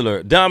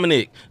 Drexler,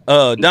 Dominique,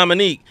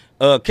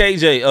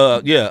 KJ,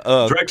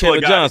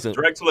 Kevin Johnson.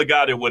 Drexler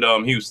got it with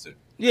Houston.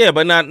 Yeah,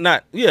 but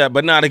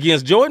not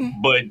against Jordan.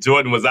 But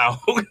Jordan was out.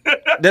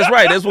 That's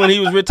right. That's when he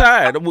was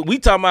retired. We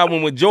talking about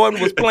when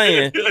Jordan was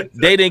playing,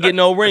 they didn't get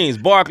no rings.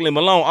 Barkley,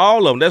 Malone,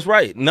 all of them. That's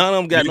right. None of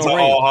them got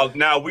no rings.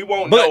 Now, we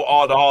won't know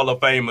all the Hall of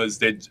Famers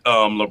that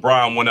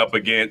LeBron went up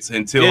against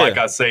until, like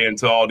I say,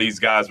 until all these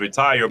guys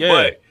retire. Yeah.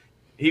 But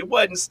he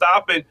wasn't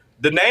stopping.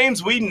 The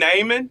names we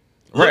naming,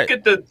 look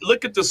at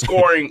the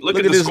scoring. Look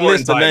at the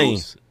scoring titles.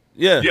 Names.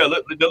 Yeah.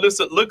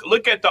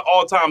 Look at the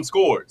all-time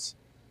scores.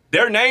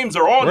 Their names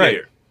are on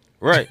there.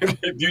 Right.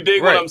 You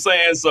dig what I'm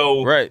saying?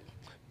 So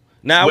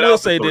Now, I will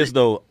say this,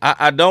 though.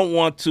 I don't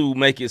want to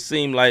make it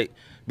seem like,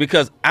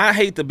 because I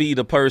hate to be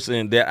the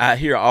person that I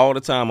hear all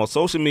the time on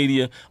social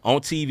media,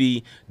 on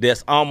TV,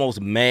 that's almost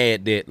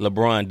mad that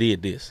LeBron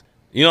did this.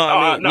 You know what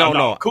I mean?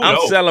 No.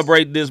 I'm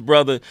celebrating this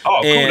brother.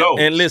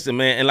 And listen,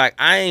 man, and like,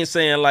 I ain't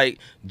saying like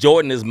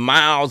Jordan is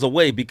miles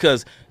away,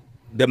 because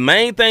the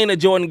main thing that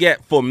Jordan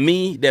got for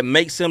me that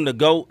makes him the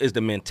GOAT is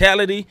the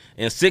mentality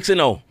and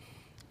 6-0.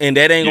 And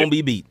that ain't gonna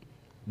be beat.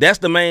 That's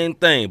the main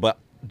thing. But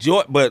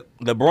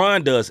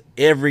LeBron does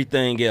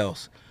everything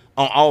else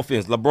on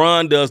offense.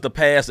 LeBron does the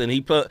pass, and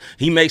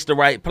he makes the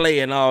right play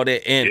and all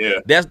that.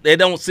 And that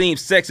don't seem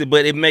sexy,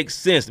 but it makes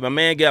sense. My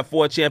man got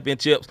 4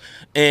 championships,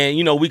 and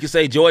we can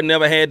say Jordan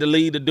never had the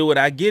lead to do it.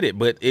 I get it,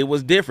 but it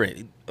was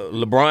different.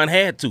 LeBron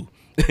had to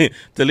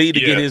lead to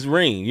get his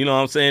ring. You know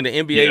what I'm saying? The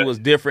NBA was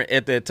different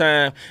at that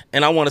time,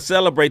 and I want to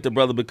celebrate the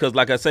brother because,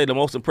 like I say, the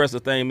most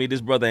impressive thing to me, this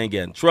brother ain't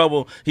got in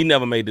trouble. He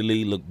never made the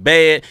league look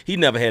bad. He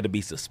never had to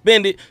be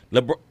suspended.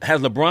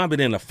 Has LeBron been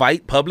in a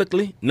fight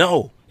publicly?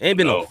 No. Ain't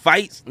been no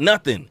fights,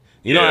 nothing.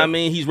 You know what I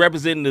mean? He's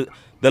representing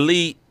the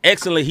league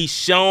excellently. He's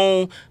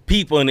shown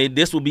people, and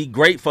this will be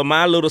great for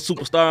my little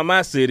superstar in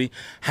my city,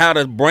 how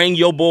to bring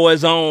your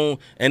boys on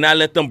and not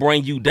let them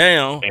bring you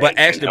down, but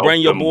actually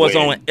bring your boys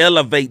on and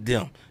elevate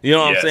them. You know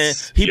what I'm saying?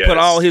 He put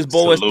all his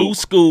boys through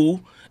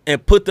school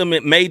and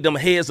made them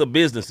heads of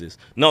businesses.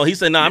 No, he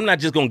said, no, I'm not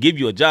just going to give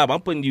you a job.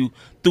 I'm putting you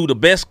through the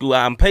best school.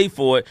 I'm pay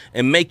for it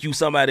and make you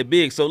somebody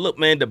big. So, look,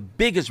 man, the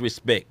biggest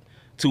respect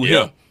to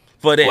him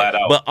for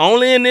that. But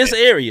only in this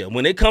area.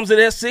 When it comes to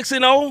that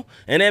 6-0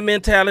 and that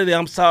mentality,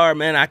 I'm sorry,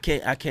 man, I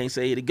can't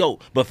say it to go.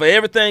 But for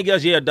everything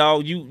else,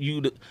 dog,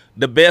 you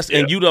the best,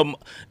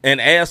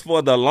 and as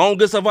for the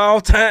longest of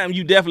all time,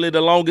 you definitely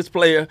the longest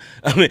player.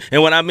 I mean,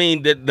 and what I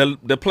mean,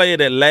 the player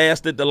that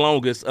lasted the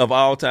longest of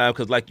all time,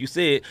 because like you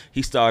said,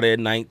 he started at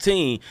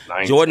 19.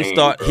 Jordan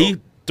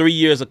started 3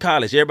 years of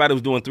college. Everybody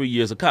was doing 3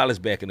 years of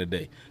college back in the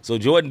day. So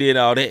Jordan did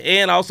all that,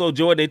 and also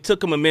Jordan, it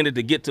took him a minute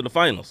to get to the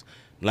finals.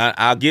 Now,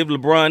 I'll give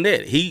LeBron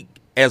that. He,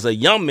 as a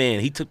young man,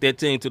 he took that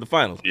team to the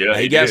finals. Yeah,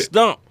 he got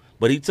stumped,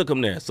 but he took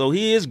them there. So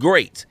he is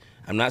great.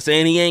 I'm not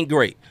saying he ain't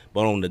great,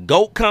 but on the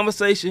GOAT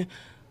conversation,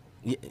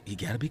 you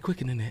got to be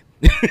quicker than that.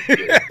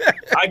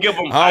 I give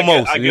him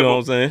almost. I give him, what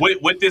I'm saying?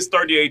 With this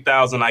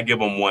 38,000, I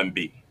give him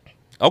 1B.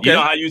 Okay. You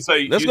know how you say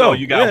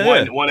you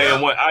got one A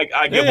and one.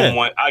 I give him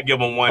one. I give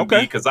him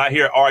 1B because I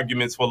hear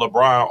arguments for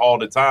LeBron all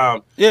the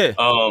time. Yeah.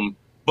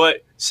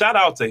 But shout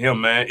out to him,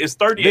 man. It's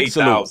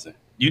 38,000.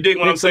 You dig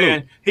what I'm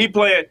saying? He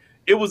played.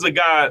 It was a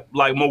guy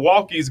like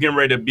Milwaukee's getting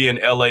ready to be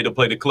in LA to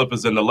play the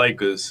Clippers and the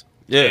Lakers.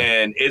 Yeah.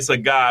 And it's a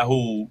guy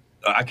who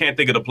I can't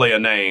think of the player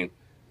name,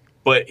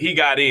 but he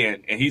got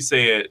in and he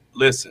said,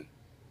 "Listen,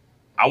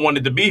 I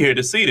wanted to be here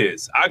to see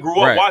this. I grew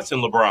up watching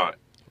LeBron.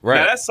 Right.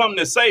 Now that's something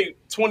to say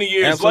 20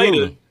 years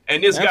later."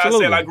 And this guy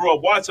said, "I grew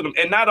up watching him."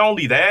 And not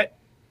only that,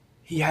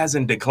 he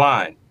hasn't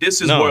declined.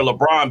 This is where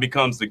LeBron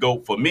becomes the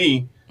GOAT for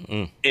me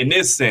in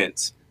this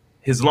sense.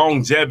 His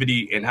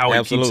longevity and how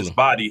he keeps his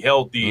body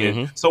healthy.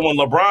 And so when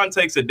LeBron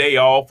takes a day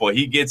off or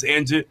he gets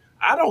injured,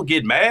 I don't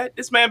get mad.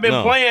 This man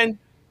been playing.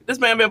 This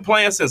man been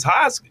playing since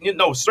high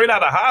school. Straight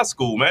out of high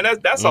school, man.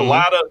 That's a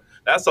lot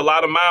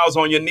of miles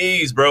on your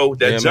knees, bro.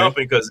 That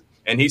jumping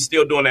and he's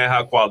still doing that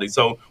high quality.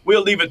 So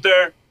we'll leave it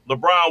there.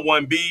 LeBron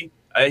 1B.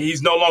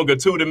 He's no longer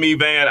 2 to me,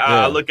 Van.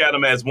 I look at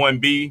him as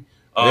 1B.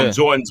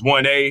 Jordan's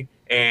 1A.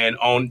 And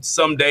on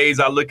some days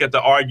I look at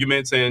the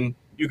arguments and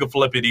you can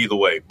flip it either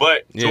way.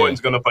 But Jordan's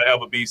going to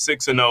forever be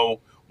 6-0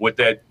 with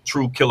that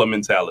true killer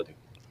mentality.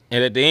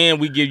 And at the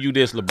end, we give you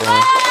this,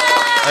 LeBron.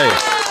 Hey,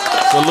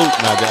 salute,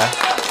 my guy.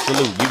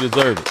 Salute. You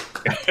deserve it.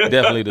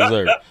 Definitely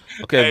deserve it.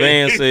 Okay,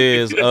 Van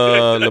says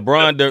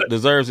LeBron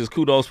deserves his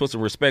kudos. Put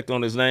some respect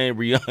on his name.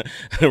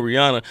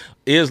 Rihanna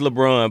is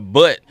LeBron,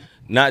 but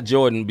not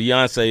Jordan,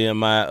 Beyonce, and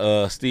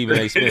my Stephen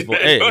A. Smith.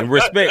 Hey, and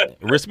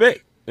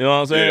respect. You know what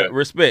I'm saying? Yeah,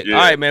 respect. Yeah.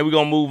 All right, man. We're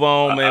gonna move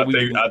on, man.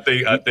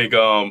 I think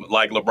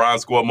like LeBron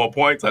scored more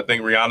points. I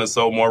think Rihanna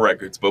sold more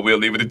records, but we'll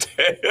leave it at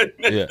that.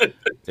 Yeah,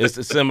 it's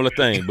a similar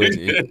thing, but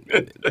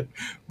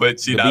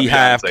she the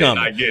Beehive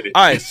coming. I get it.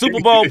 All right, Super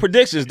Bowl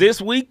predictions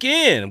this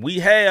weekend. We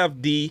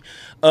have the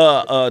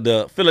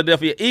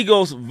Philadelphia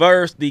Eagles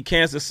versus the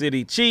Kansas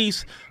City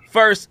Chiefs.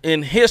 First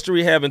in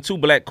history having 2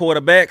 black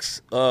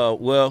quarterbacks.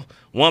 Well,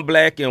 one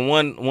black and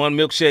one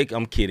milkshake.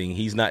 I'm kidding.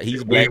 He's not.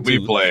 He's black we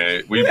too.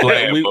 We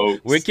playing,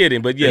 folks. We're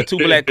kidding, but yeah, 2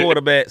 black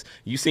quarterbacks.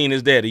 You seen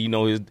his daddy, you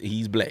know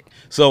he's black.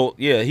 So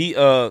yeah, he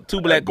 2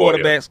 black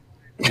quarterbacks.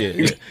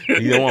 Yeah,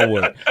 he don't want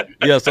word.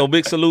 Yeah, so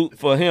big salute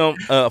for him,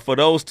 for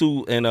those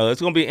 2, and it's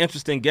gonna be an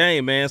interesting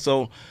game, man.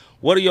 So,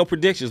 what are your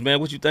predictions,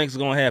 man? What you think is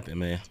gonna happen,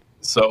 man?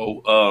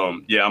 So,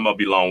 yeah, I'm gonna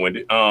be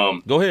long-winded.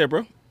 Go ahead,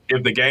 bro.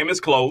 If the game is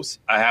close,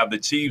 I have the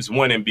Chiefs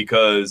winning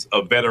because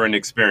of veteran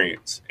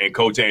experience and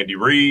Coach Andy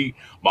Reid.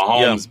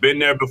 Mahomes been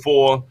there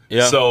before.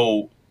 Yeah.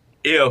 So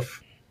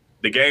if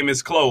the game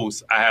is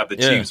close, I have the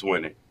Chiefs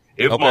winning.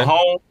 If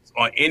Mahomes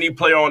or any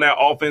player on that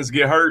offense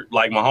get hurt,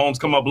 like Mahomes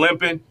come up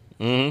limping,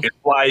 it's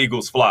fly,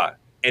 Eagles, fly.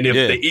 And if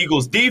the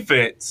Eagles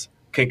defense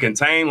can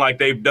contain like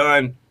they've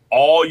done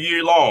all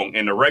year long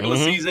in the regular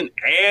season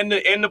and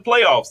in the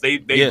playoffs,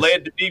 they've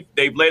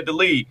led the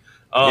league.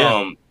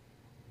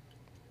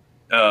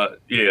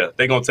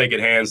 They're going to take it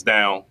hands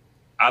down.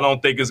 I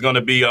don't think it's going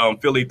to be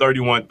Philly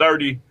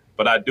 31-30,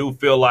 but I do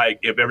feel like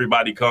if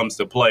everybody comes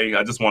to play,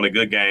 I just want a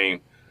good game.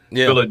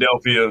 Yeah.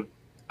 Philadelphia,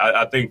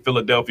 I think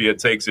Philadelphia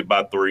takes it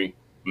by 3,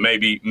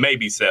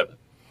 maybe 7.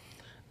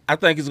 I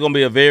think it's going to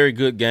be a very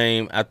good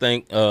game. I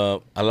think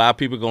a lot of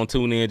people are going to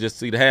tune in just to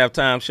see the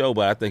halftime show,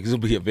 but I think it's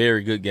going to be a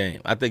very good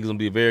game.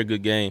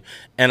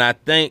 And I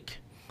think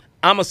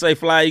I'm going to say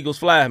fly, Eagles,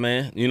 fly,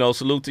 man. You know,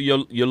 salute to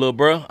your little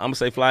bro. I'm going to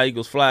say fly,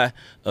 Eagles, fly.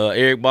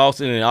 Eric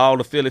Boston and all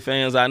the Philly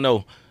fans I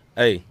know.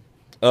 Hey,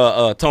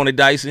 Tony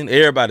Dyson,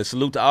 everybody,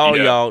 salute to all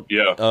y'all.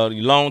 Yeah.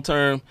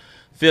 Long-term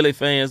Philly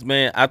fans,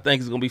 man. I think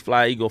it's going to be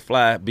fly, Eagles,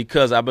 fly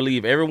because I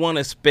believe everyone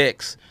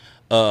expects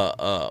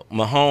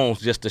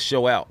Mahomes just to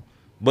show out.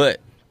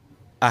 But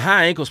a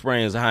high ankle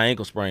sprain is a high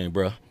ankle sprain,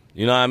 bro.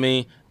 You know what I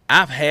mean?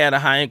 I've had a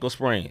high ankle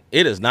sprain.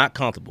 It is not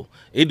comfortable.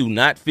 It do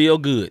not feel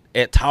good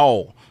at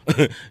all.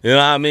 You know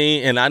what I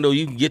mean? And I know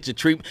you can get your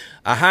treatment.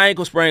 A high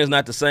ankle sprain is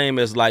not the same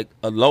as like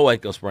a low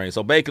ankle sprain.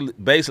 So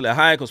basically a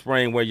high ankle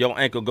sprain where your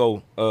ankle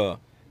go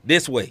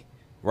this way,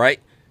 right?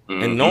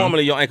 Mm-hmm. And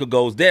normally your ankle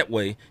goes that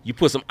way. You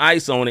put some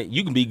ice on it,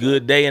 you can be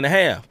good day and a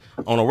half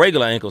on a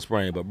regular ankle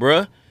sprain. But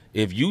bruh,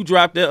 if you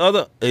drop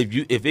that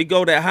if it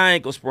go that high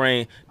ankle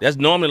sprain, that's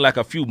normally like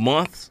a few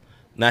months.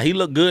 Now he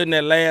looked good in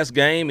that last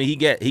game, and he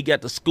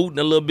got the scooting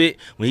a little bit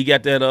when he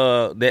got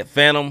that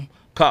phantom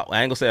call.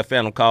 I ain't gonna say a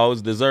phantom call, it was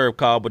a deserved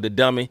call, but the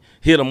dummy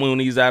hit him when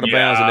he's out of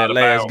bounds in that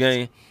last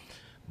game.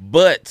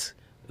 But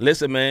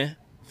listen, man,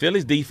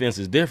 Philly's defense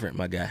is different,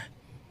 my guy.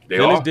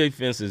 Philly's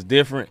defense is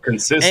different,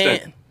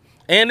 consistent,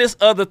 and this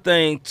other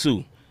thing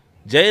too.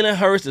 Jalen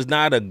Hurts is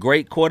not a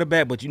great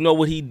quarterback, but you know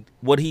what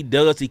he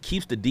does? He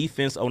keeps the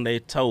defense on their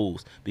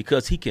toes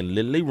because he can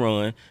literally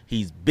run.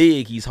 He's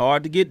big. He's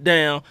hard to get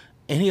down,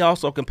 and he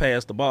also can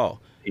pass the ball.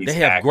 They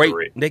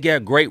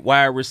got great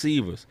wide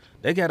receivers.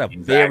 They got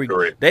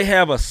they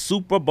have a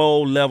Super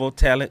Bowl level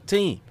talent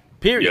team.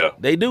 Period. Yeah.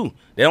 They do.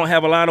 They don't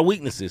have a lot of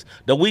weaknesses.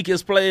 The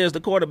weakest player is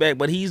the quarterback,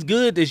 but he's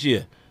good this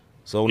year.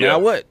 So now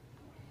what?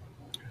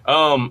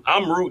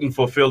 I'm rooting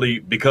for Philly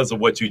because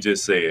of what you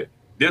just said.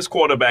 This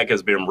quarterback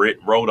has been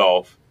wrote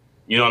off.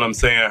 You know what I'm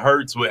saying?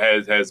 Hurts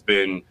has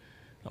been.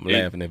 I'm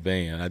laughing at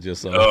Van. I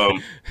just saw.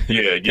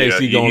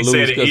 KC gonna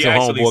lose because the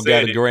homeboy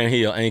got a Grant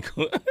Hill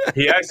ankle.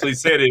 He actually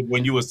said it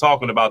when you was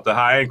talking about the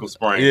high ankle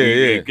sprain.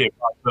 It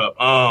popped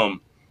up.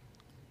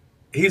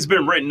 He's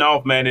been written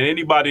off, man, and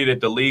anybody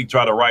that the league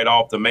try to write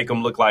off to make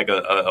him look like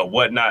a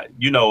whatnot,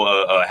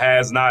 a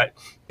has not.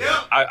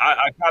 Yeah.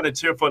 I kind of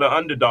cheer for the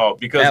underdog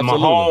because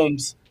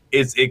Mahomes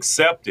is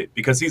accepted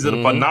because he's a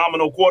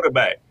phenomenal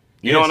quarterback.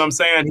 You know what I'm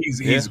saying?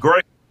 He's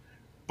great.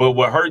 But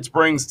what Hurts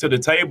brings to the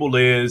table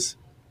is,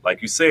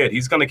 like you said,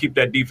 he's going to keep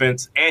that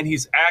defense, and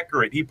he's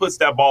accurate. He puts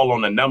that ball on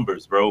the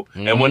numbers, bro.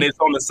 Mm-hmm. And when it's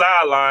on the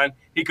sideline,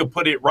 he could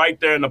put it right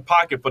there in the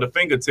pocket for the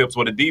fingertips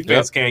where the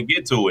defense can't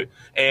get to it.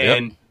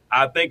 And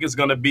I think it's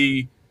going to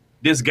be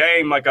this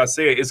game, like I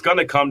said, it's going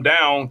to come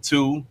down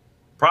to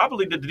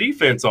probably the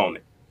defense on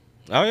it.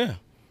 Oh, yeah.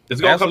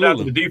 It's going to come down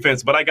to the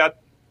defense. But I got,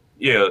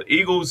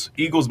 Eagles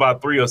by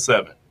 3 or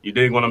 7. You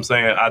dig what I'm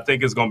saying? I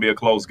think it's going to be a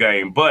close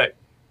game. But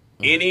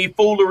any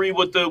foolery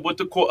with the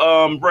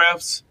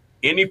refs,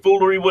 any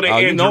foolery with an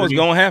injury, you know it's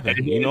going to happen.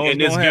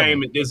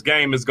 This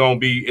game is going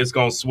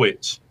to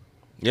switch.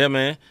 Yeah,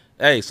 man.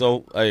 Hey,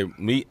 so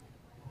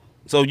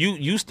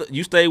you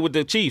stay with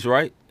the Chiefs,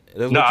 right?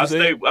 I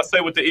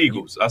stay with the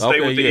Eagles. I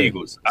stay with the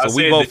Eagles. I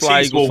said the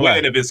Chiefs will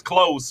win if it's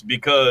close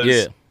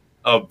because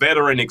of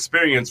veteran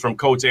experience from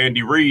Coach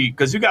Andy Reid.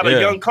 Because you got a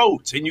young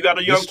coach and you got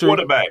a young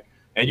quarterback.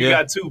 And you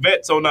got 2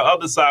 vets on the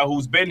other side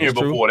who's been here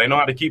before. They know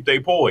how to keep their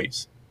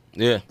poise.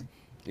 Yeah.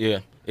 Yeah.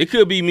 It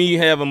could be me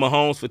having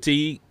Mahomes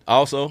fatigue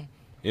also.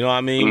 You know what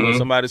I mean? When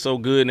somebody's so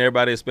good and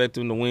everybody expect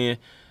him to win.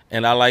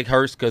 And I like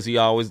Hurts because he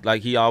always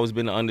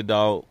been the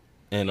underdog.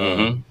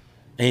 And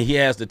he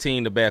has the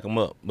team to back him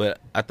up. But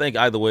I think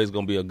either way it's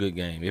going to be a good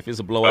game. If it's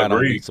a blowout, I'll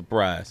be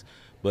surprised.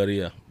 But,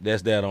 yeah,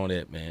 that's that on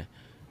that, man.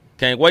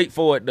 Can't wait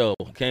for it, though.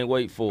 Can't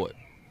wait for it.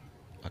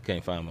 I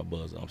can't find my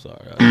buzzer. I'm sorry.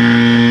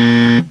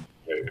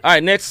 All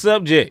right, next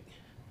subject.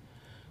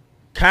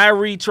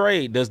 Kyrie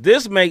trade. Does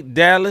this make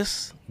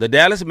the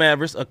Dallas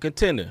Mavericks a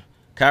contender?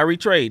 Kyrie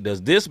trade.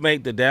 Does this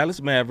make the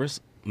Dallas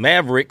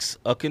Mavericks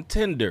a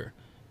contender?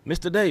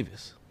 Mr.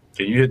 Davis.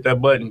 Can you hit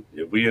that button?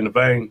 If we in the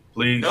vein,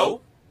 please. No.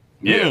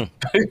 Yeah.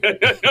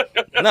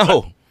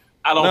 No.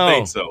 I don't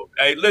think so.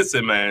 Hey,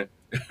 listen, man.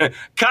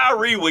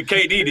 Kyrie with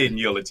KD didn't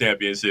yield a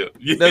championship.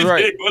 That's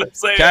right. What I'm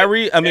saying?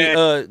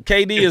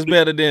 KD is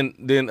better than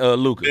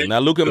Luka. Now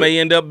Luka may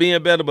end up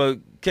being better, but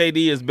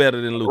KD is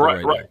better than Luka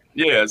right now.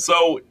 Yeah.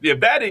 So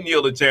if that didn't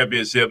yield a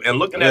championship, and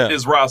looking at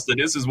this roster,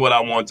 this is what I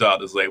want y'all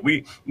to say.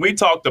 We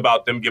talked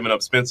about them giving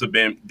up Spencer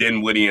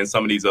Dinwiddie and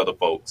some of these other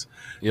folks.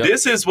 Yep.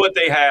 This is what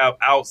they have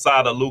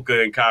outside of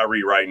Luka and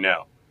Kyrie right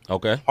now.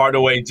 Okay.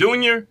 Hardaway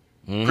Jr.,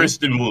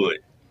 Christian Wood.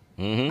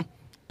 Mm-hmm.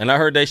 And I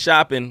heard they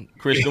shopping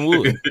Christian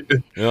Wood.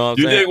 You know what I'm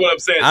saying? Dig what I'm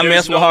saying? I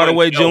mess with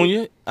Hardaway Jr.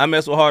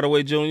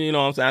 You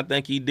know what I'm saying? I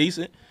think he's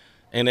decent.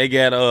 And they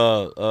got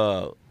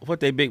what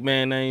their big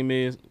man name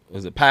is?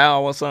 Was it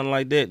Powell or something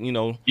like that? You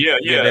know?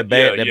 Yeah. That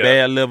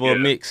bad level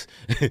of mix.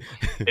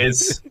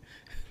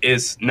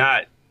 It's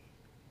not.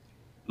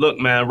 Look,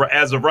 man.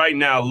 As of right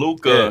now,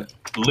 Luka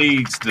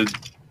leads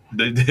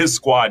his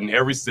squad in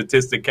every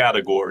statistic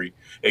category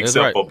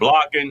except for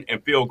blocking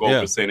and field goal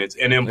percentage,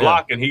 and in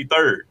blocking he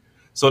third.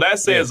 So that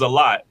says a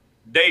lot.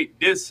 The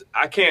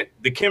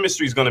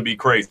chemistry is going to be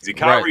crazy.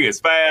 Kyrie is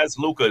fast.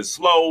 Luka is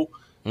slow.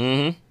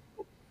 Mm-hmm.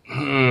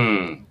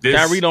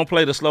 Kyrie don't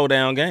play the slow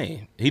down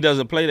game. He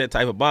doesn't play that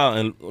type of ball,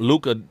 and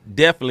Luka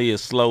definitely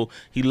is slow.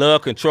 He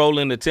love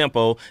controlling the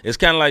tempo. It's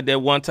kind of like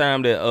that one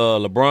time that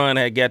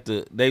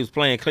LeBron they was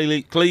playing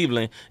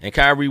Cleveland, and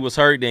Kyrie was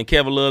hurt, then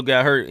Kevin Love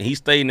got hurt, and he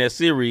stayed in that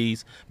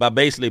series by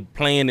basically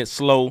playing it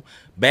slow,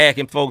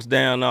 backing folks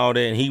down and all that,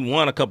 and he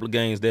won a couple of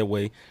games that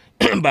way.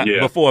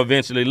 Before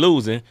eventually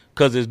losing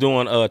because it's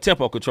doing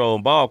tempo control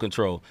and ball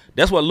control.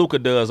 That's what Luka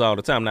does all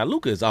the time. Now,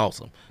 Luka is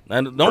awesome.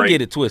 Now, don't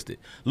get it twisted.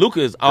 Luka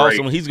is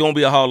awesome. He's going to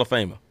be a Hall of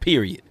Famer,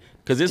 period.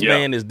 Because this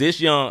man is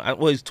this young.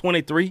 Well, he's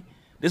 23.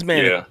 This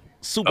man is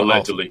super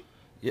allegedly.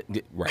 Awesome.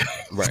 Yeah, right.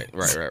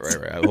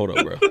 Hold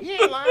up, bro. You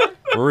ain't lying.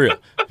 For real.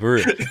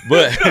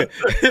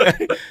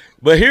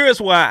 But here's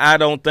why I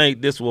don't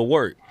think this will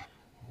work.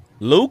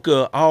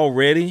 Luka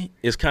already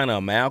is kind of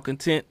a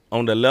malcontent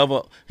on the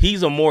level.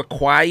 He's a more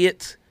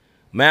quiet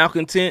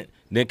malcontent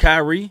than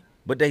Kyrie,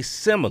 but they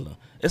similar.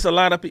 It's a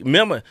lot of people.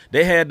 Remember,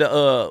 they had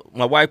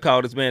my wife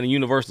called this man a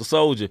universal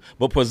soldier,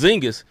 but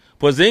Porzingis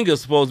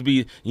supposed to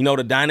be,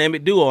 the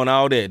dynamic duo and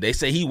all that. They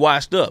say he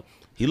washed up.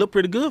 He looked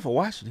pretty good for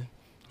Washington.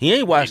 He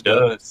ain't washed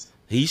up.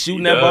 He's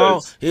shooting that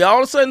ball. He all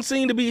of a sudden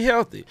seemed to be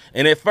healthy.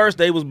 And at first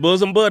they was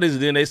bosom buddies.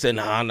 Then they said,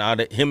 nah,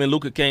 him and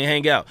Luka can't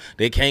hang out.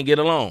 They can't get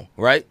along,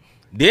 right?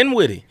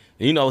 Dinwiddie,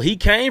 he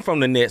came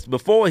from the Nets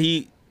before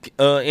he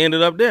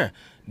ended up there.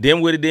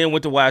 Dinwiddie then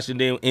went to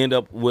Washington, ended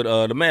up with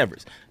the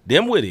Mavericks.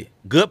 Dinwiddie,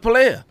 good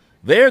player,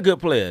 very good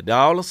player. Then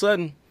all of a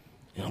sudden,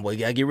 you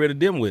gotta get rid of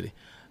Dinwiddie.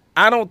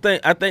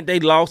 I think they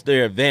lost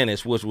their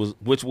advantage, which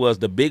was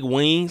the big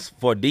wings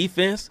for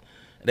defense.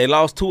 They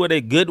lost two of their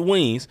good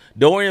wings.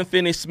 Dorian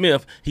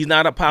Finney-Smith, he's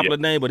not a popular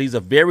name, but he's a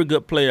very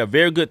good player, a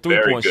very good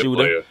three-point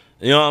shooter. Player.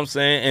 You know what I'm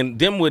saying? And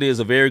Dinwiddie is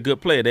a very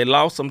good player. They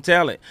lost some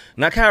talent.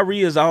 Now,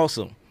 Kyrie is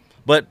awesome.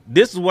 But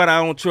this is what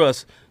I don't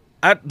trust.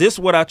 This is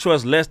what I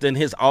trust less than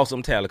his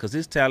awesome talent, because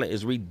his talent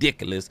is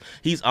ridiculous.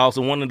 He's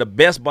also one of the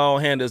best ball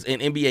handlers in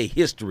NBA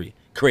history,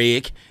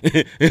 Craig.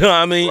 You know what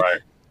I mean?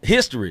 Right.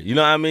 History, you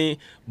know what I mean?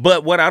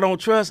 But what I don't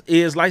trust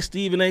is, like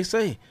Stephen A.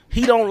 say,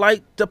 he don't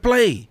like to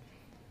play.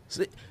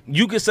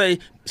 You could say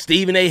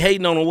Stephen A.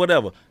 hating on him or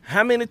whatever.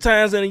 How many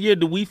times in a year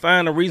do we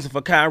find a reason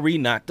for Kyrie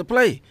not to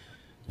play?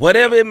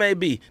 Whatever it may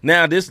be.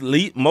 Now, this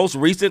most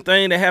recent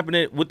thing that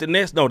happened with the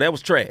Nets, no, that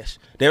was trash.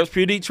 That was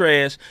pretty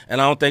trash, and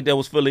I don't think that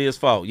was fully his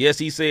fault. Yes,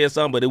 he said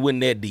something, but it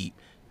wasn't that deep.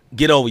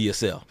 Get over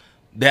yourself.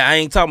 That I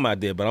ain't talking about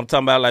that, but I'm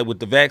talking about like with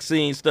the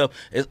vaccine stuff.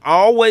 It's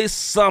always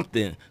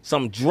something,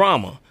 some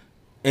drama,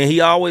 and he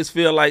always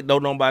feel like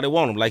nobody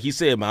want him. Like he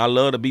said, man, I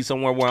love to be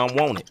somewhere where I'm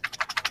wanted.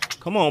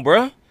 Come on,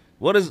 bro.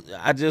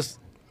 I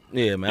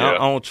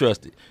don't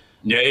trust it.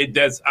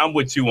 Yeah, I'm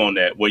with you on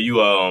that. Where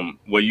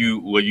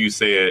you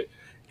said.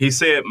 He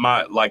said,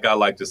 like I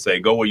like to say,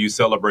 go where you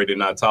celebrate it,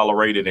 not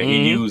tolerate it. And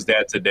he used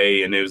that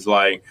today. And it was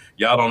like,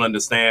 y'all don't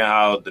understand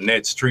how the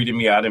Nets treated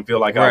me. I didn't feel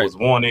like I was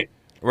wanted.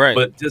 Right.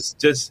 But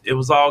it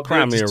was all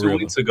good just 2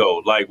 weeks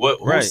ago. Like,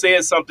 who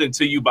said something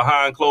to you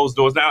behind closed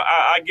doors? Now,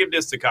 I give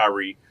this to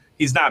Kyrie.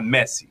 He's not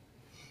messy.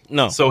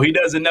 No. So he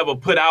doesn't never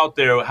put out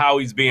there how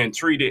he's being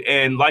treated.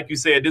 And like you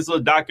said, this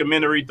little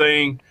documentary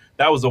thing,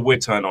 that was a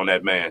witch hunt on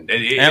that man.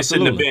 It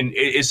shouldn't have been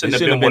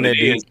what it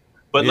is.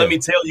 But let me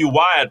tell you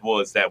why it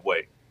was that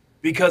way.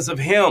 because of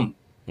him,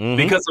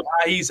 because of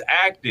how he's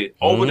acted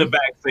over the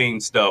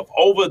vaccine stuff,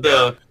 over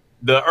the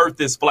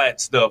earth is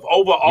flat stuff,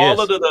 over all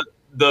of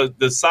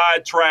the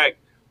sidetrack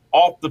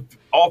off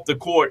the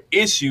court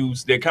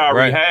issues that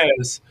Kyrie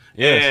has.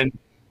 Yes. And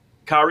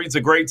Kyrie's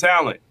a great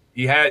talent.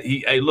 He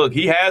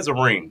has a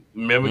ring.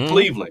 Remember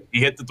Cleveland? He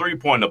hit the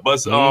 3-pointer,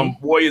 bust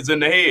Warriors in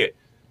the head.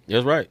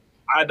 That's right.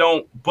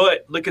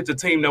 But look at the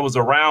team that was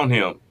around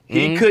him.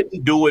 He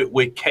couldn't do it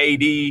with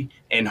KD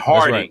and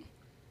Harden.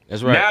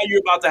 That's right. Now you're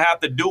about to have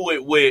to do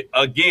it with,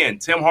 again,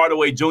 Tim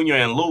Hardaway Jr.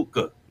 and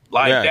Luka.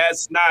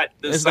 That's not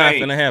the same. It's not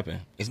going to happen.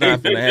 It's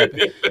not going to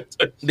happen.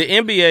 The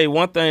NBA,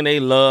 one thing they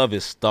love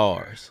is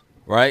stars,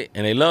 right?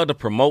 And they love to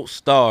promote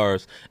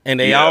stars. And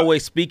they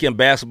always speak in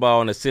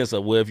basketball in the sense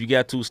of, well, if you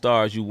got 2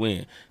 stars, you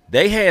win.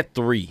 They had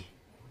 3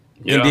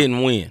 and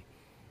didn't win.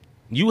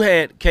 You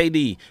had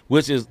KD,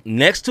 which is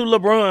next to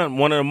LeBron,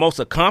 one of the most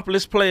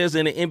accomplished players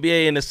in the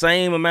NBA in the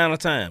same amount of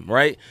time,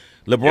 right?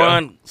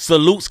 LeBron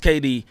salutes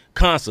KD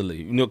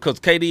constantly,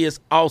 because KD is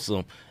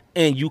awesome,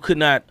 and you could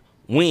not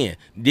win.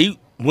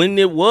 When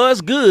it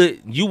was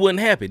good, you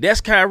wasn't happy.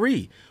 That's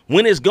Kyrie.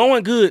 When it's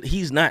going good,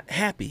 he's not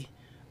happy.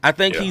 I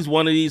think he's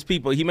one of these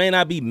people. He may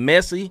not be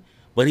messy,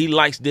 but he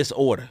likes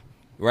disorder,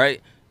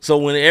 right? So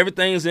when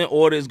everything's in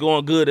order, it's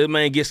going good, that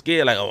man gets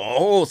scared, like,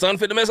 oh,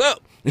 something finna mess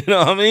up. You know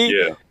what I mean?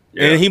 Yeah.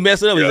 And he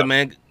messed it up. He's a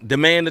man,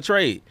 demand the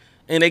trade.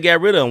 And they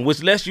got rid of him,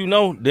 which lets you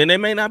know then they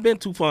may not been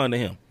too fond of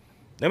him.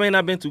 They may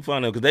not been too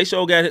fond of him because they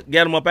sure got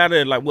him up out of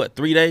there like,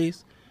 3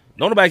 days?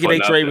 Don't nobody get their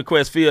trade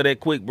request filled that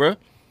quick, bro.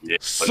 Yeah,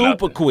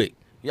 super quick.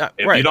 Yeah,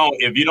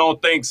 if you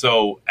don't think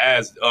so,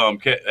 ask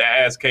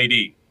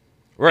KD.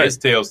 Right. His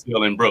tail's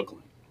still in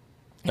Brooklyn.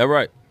 All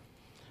right.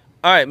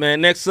 All right, man.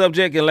 Next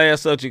subject and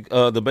last subject,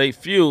 debate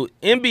feud.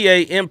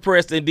 NBA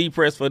impressed and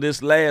depressed for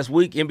this last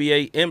week.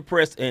 NBA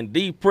impressed and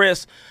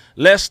depressed.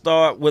 Let's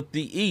start with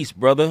the East,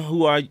 brother.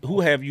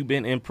 Who have you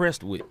been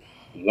impressed with?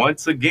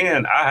 Once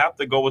again, I have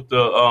to go with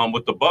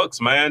the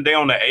Bucks, man. They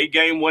on the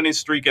 8-game winning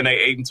streak and they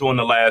 8-2 in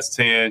the last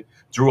 10.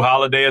 Drew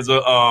Holiday is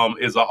an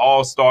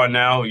all-star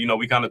now.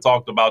 We kind of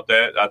talked about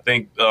that. I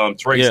think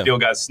Trey still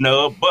got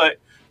snubbed, but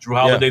Drew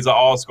Holiday's an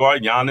all-star.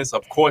 Giannis,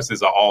 of course,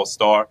 is an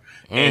all-star.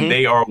 And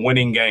they are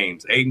winning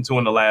games. 8-2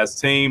 in the last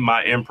team.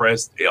 My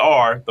impressed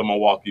are the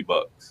Milwaukee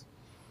Bucks.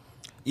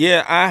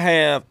 Yeah, I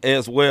have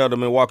as well. The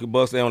Milwaukee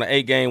Bucks, they're on an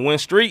 8-game win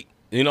streak.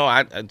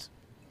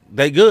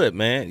 They good,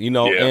 man.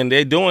 And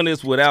they're doing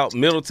this without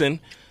Middleton.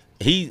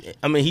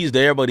 He's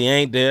there, but he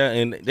ain't there,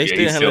 and they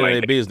still handling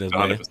their business,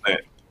 100%. Man.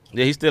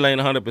 Yeah, he still ain't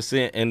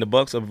 100%, and the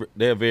Bucks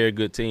they're a very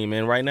good team,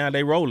 and right now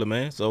they rolling,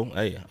 man. So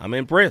hey, I'm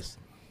impressed.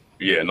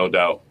 Yeah, no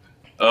doubt.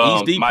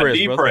 My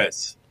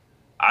depress.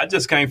 I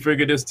just can't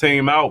figure this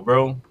team out,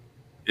 bro.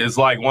 It's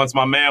like once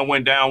my man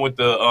went down with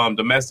the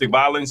domestic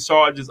violence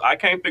charges, I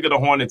can't figure the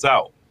Hornets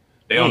out.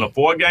 They on a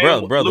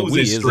 4-game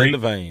losing streak. In the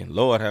vein.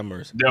 Lord have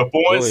mercy. They're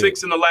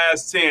 4-6 in the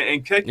last 10.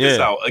 And check this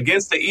out.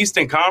 Against the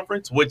Eastern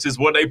Conference, which is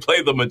where they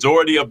play the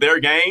majority of their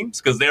games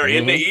because they're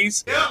in the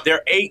East,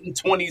 they're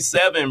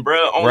 8-27, bro,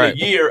 on the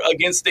year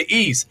against the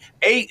East.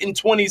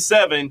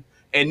 8-27,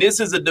 and this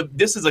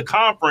is a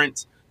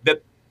conference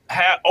that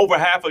over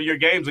half of your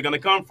games are going to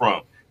come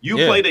from. You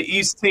play the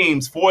East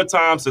teams 4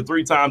 times to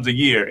 3 times a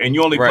year, and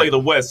you only play the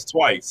West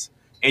twice,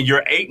 and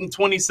you're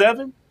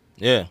 8-27.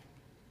 Yeah.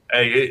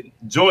 Hey,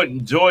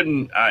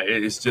 Jordan,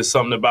 it's just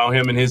something about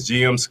him and his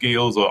GM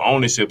skills or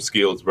ownership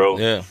skills, bro.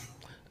 Yeah.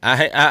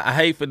 I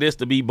hate for this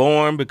to be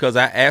born because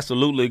I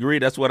absolutely agree.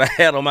 That's what I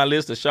had on my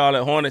list of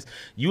Charlotte Hornets.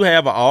 You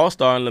have an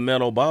all-star in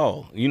LaMelo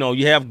Ball.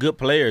 You have good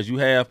players. You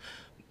have,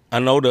 I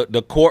know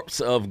the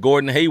corpse of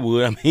Gordon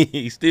Hayward.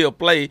 He still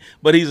play,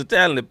 but he's a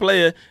talented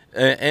player.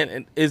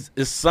 And it's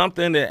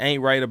something that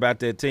ain't right about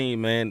that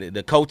team, man.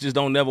 The coaches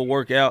don't never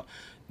work out.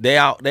 They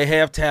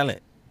have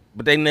talent,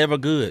 but they never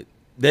good.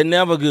 They're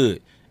never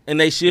good, and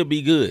they should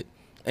be good.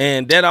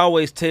 And that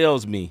always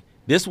tells me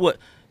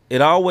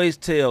it always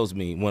tells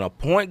me when a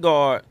point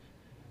guard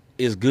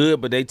is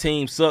good, but their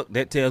team suck.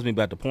 That tells me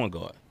about the point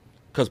guard,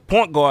 because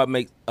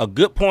a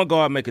good point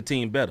guard make a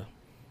team better.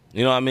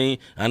 You know what I mean?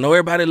 I know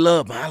everybody I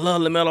love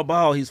LaMelo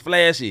Ball. He's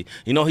flashy.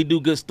 He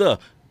do good stuff.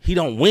 He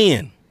don't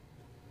win.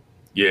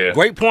 Yeah.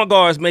 Great point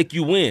guards make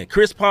you win.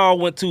 Chris Paul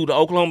went to the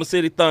Oklahoma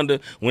City Thunder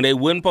when they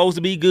wasn't supposed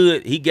to be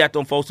good. He got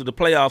them folks to the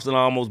playoffs and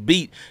almost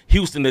beat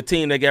Houston, the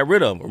team that got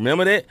rid of him.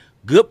 Remember that?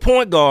 Good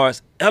point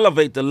guards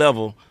elevate the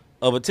level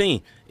of a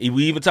team.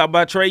 We even talk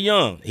about Trae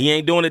Young. He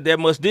ain't doing it that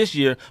much this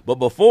year, but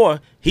before,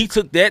 he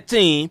took that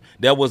team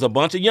that was a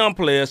bunch of young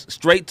players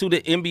straight to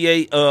the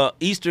NBA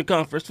Eastern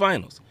Conference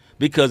Finals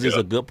because he's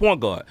a good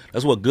point guard.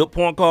 That's what good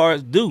point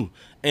guards do.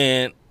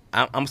 And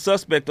I'm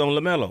suspect on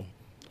LaMelo.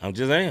 I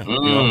just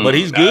am. But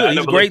he's good.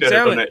 He's great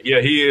talent.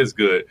 Yeah, he is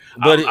good.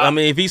 But,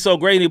 if he's so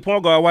great in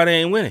point guard, why they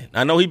ain't winning?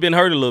 I know he's been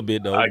hurt a little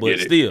bit, though, but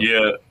still.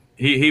 Yeah,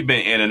 he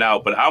been in and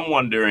out. But I'm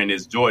wondering,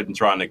 is Jordan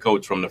trying to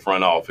coach from the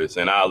front office?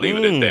 And I'll leave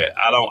it at that.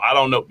 I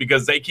don't know,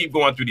 because they keep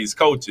going through these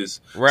coaches.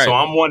 Right. So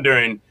I'm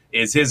wondering,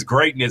 is his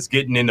greatness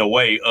getting in the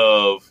way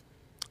of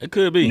it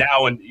could be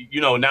nowadays?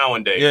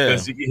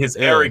 Because his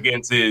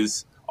arrogance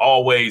is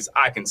Always,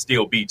 I can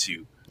still beat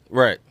you.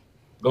 Right.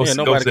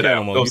 Nobody sit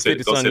down. Go you sit,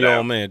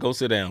 50-something-year-old man. Go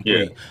sit down,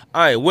 please. Yeah.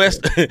 All right,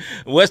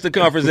 Western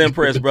Conference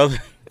Impress, brother.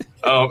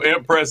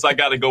 Impress, I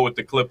got to go with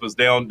the Clippers.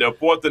 They're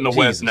fourth in the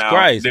West now.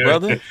 Christ,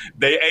 brother.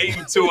 They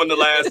 8-2 in the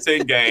last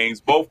 10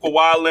 games. Both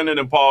Kawhi Leonard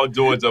and Paul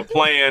George are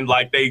playing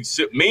like they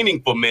should,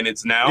 meaningful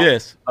minutes now.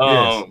 Yes.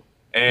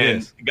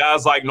 And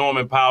guys like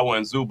Norman Powell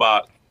and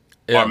Zubac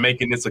are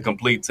making this a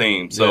complete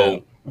team.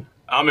 So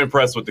I'm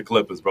impressed with the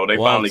Clippers, bro. They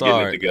finally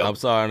getting it together. I'm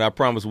sorry, and I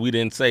promise we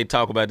didn't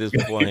talk about this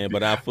beforehand,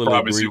 but I fully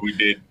promise agree. You we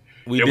did.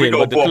 We did. Go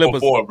but the Clippers,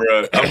 4 for 4,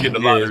 bro. I'm getting the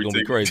lottery it's gonna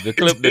ticket. be crazy.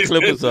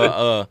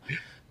 The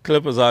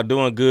Clippers are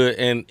doing good,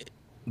 and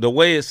the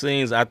way it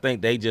seems, I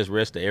think they just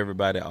rested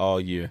everybody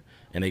all year,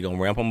 and they're going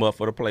to ramp them up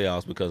for the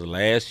playoffs because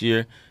last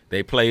year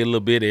they played a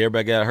little bit,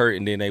 everybody got hurt,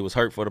 and then they was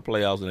hurt for the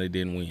playoffs, and they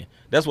didn't win.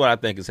 That's what I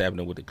think is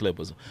happening with the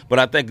Clippers. But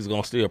I think it's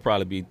going to still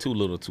probably be too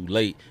little too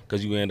late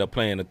because you end up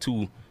playing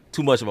too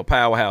much of a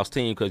powerhouse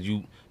team because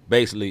you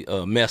basically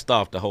messed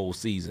off the whole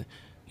season.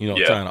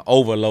 Trying to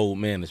overload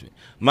management.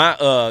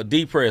 My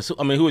D-Press,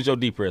 who is your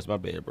D-Press? My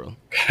bad, bro.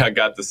 I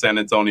got the San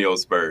Antonio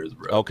Spurs,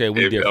 bro. Okay,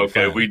 we different.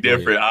 Okay, we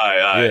different. All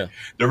right. Yeah.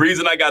 The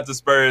reason I got the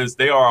Spurs,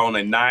 they are on a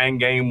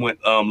 9-game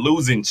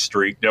losing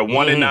streak. They're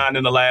 1-9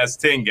 in the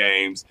last 10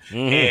 games.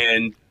 Mm-hmm.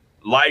 And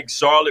like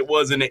Charlotte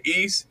was in the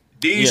East,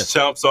 these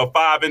chumps are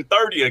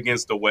 5-30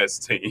 against the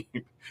West team.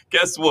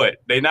 Guess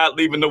what? They're not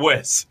leaving the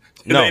West.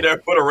 They're there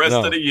for the rest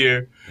of the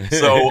year.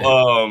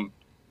 So,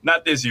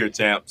 not this year,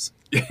 champs.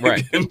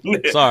 Right.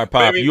 Sorry,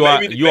 Pop. You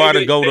are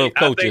to go to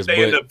coaches. I think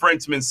they in the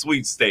Frenchman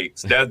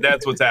sweepstakes.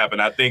 That's what's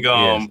happened. I think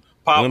Pop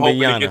hoping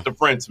to get the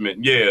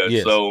Frenchman. Yeah.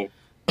 Yes. So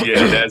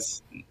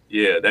that's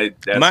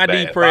my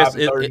bad. D-Press.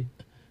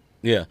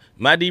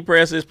 My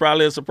D-Press is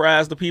probably a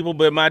surprise to people,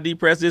 but my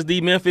D-Press is the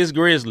Memphis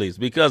Grizzlies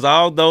because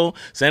although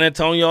San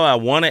Antonio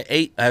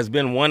has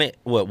been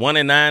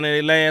 1-9 in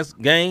their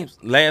last 10 games,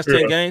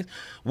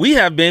 we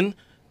have been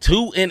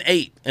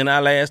 2-8 in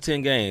our last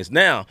 10 games.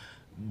 Now,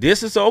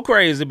 this is so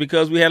crazy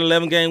because we had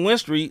 11-game win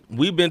streak.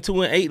 We've been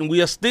 2-8, and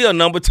we are still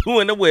number 2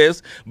 in the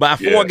West by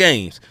 4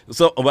 games.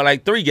 So, by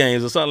like 3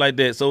 games or something like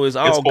that. So it's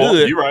all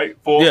good. You're right.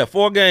 4. Yeah,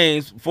 4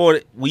 games before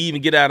we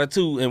even get out of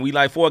 2, and we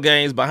like 4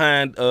 games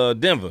behind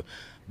Denver.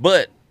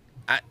 But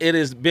it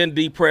has been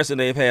depressing.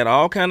 They've had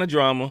all kind of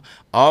drama,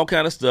 all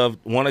kind of stuff.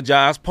 One of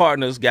Ja's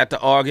partners got to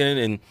arguing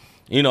and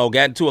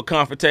got into a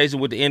confrontation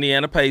with the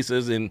Indiana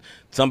Pacers, and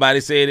somebody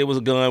said it was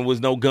a gun,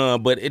 was no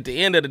gun. But at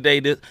the end of the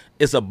day,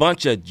 it's a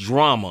bunch of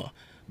drama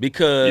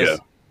because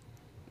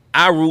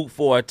I root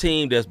for a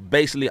team that's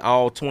basically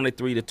all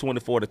 23 to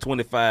 24 to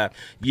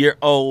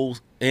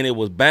 25-year-olds, and it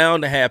was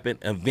bound to happen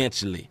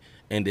eventually.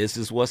 And this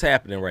is what's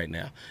happening right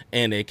now.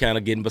 And they kind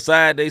of getting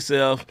beside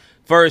themselves.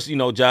 First,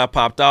 Ja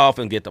popped off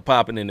and get the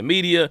popping in the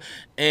media.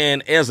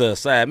 And as a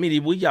side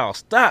media, will y'all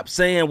stop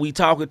saying we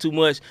talking too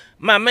much?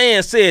 My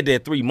man said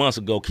that 3 months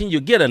ago. Can you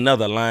get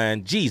another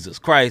line? Jesus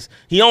Christ.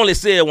 He only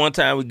said one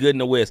time we good in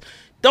the West.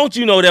 Don't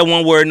you know that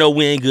one word, no,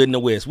 we ain't good in the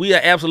West. We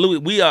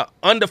are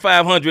under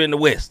 500 in the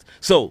West.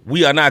 So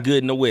we are not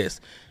good in the West.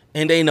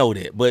 And they know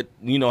that. But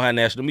you know how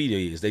national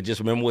media is. They just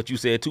remember what you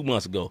said 2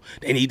 months ago.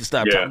 They need to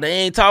stop talking. They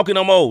ain't talking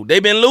no more.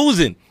 They've been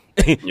losing.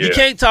 You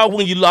can't talk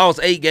when you lost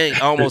 8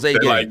 games, almost 8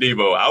 games. Like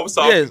Devo. I was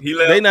talking. Yes, he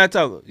left. They not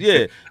talking.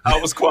 Yeah. I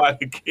was quiet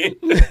again.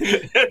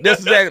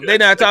 That's exactly. They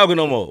not talking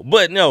no more.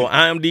 But no,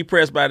 I am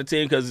depressed by the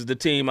team because it's the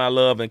team I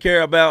love and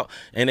care about.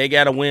 And they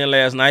got a win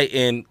last night.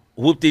 And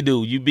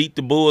whoop-de-doo, you beat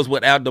the Bulls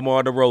without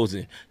DeMar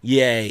DeRozan.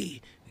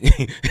 Yay.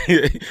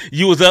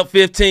 You was up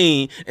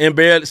 15 and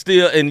barely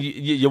still, and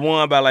you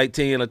won by like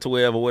 10 or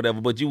 12 or whatever,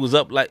 but you was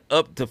up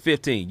to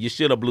 15. You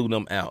should have blew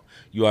them out.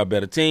 You are a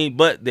better team,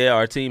 but they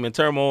are a team in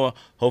turmoil.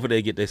 Hopefully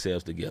they get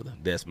themselves together.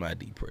 That's my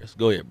D-Press.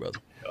 Go ahead, brother.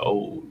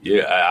 Oh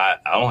yeah,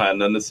 I don't have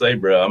nothing to say,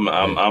 bro.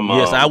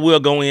 Yes, I will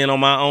go in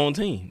on my own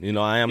team.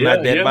 I am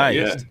not that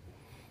biased.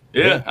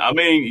 Yeah, I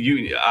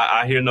mean,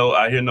 I hear no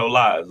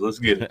lies. Let's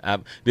get it.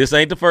 This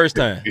ain't the first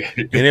time,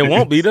 and it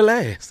won't be the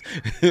last.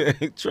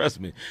 Trust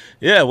me.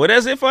 Yeah, well,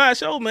 that's it for our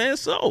show, man.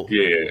 So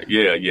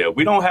yeah.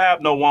 We don't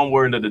have no one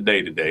word of the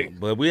day today,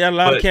 but we had a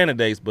lot of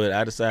candidates. But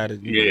I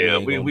decided,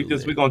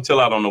 we're gonna chill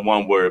out on the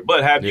one word.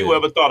 But have you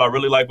ever thought, I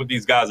really like what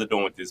these guys are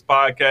doing with this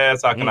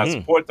podcast? How can I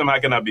support them? How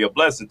can I be a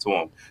blessing to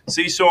them?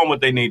 Show them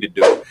what they need to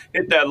do.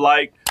 Hit that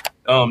like.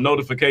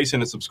 Notification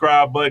and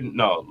subscribe button.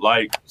 No,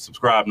 like,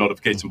 subscribe,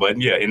 notification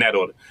button. Yeah, in that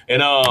order.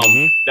 And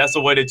that's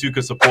the way that you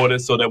can support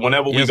us so that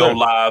whenever we go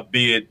live,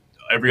 be it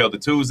every other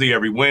Tuesday,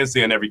 every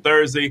Wednesday, and every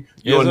Thursday,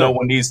 you'll know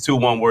when these 2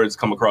 1 words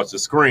come across the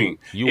screen.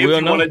 If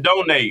you want to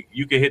donate,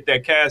 you can hit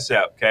that Cash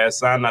App,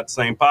 # Not the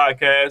Same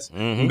Podcast.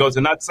 You can go to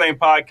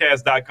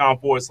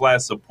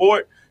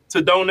notthesamepodcast.com/support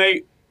to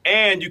donate.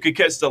 And you can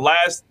catch the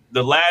last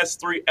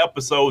 3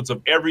 episodes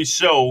of every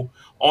show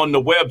on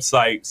the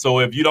website. So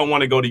if you don't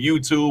want to go to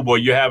YouTube or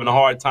you're having a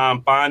hard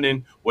time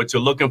finding what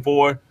you're looking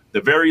for,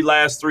 the very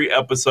last 3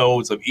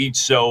 episodes of each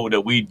show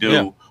that we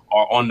do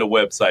are on the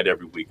website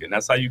every week. And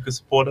that's how you can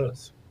support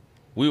us.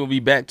 We will be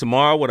back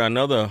tomorrow with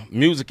another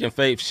Music and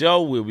Faith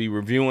show. We'll be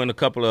reviewing a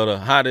couple of the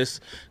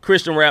hottest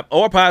Christian rap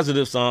or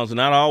positive songs.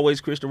 Not always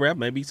Christian rap,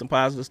 maybe some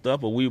positive stuff,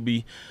 but we'll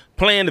be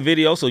playing the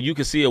video so you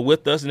can see it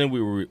with us, and then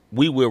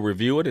we will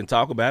review it and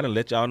talk about it and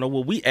let y'all know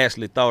what we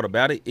actually thought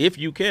about it, if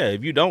you care.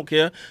 If you don't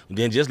care,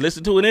 then just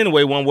listen to it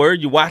anyway. One word,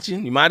 you're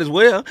watching, you might as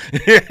well.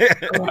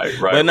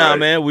 But nah,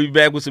 man, we'll be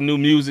back with some new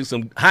music,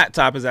 some hot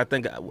topics. I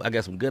think I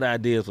got some good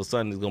ideas for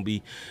something that's going to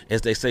be,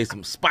 as they say,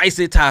 some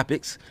spicy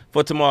topics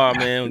for tomorrow,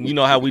 man. You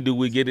know how we do.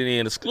 We get it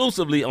in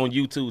exclusively on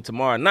YouTube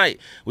tomorrow night.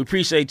 We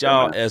appreciate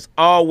y'all as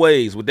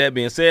always. With that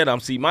being said, I'm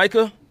C.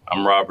 Micah.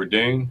 I'm Robert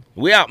Dean.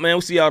 We out, man.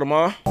 We'll see y'all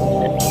tomorrow.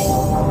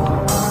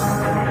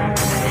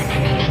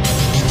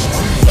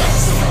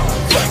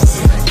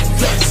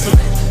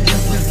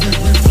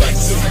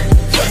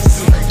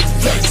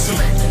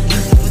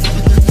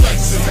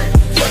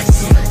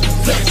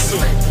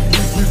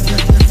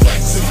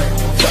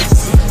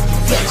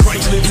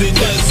 Christ lives in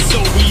us, so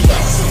we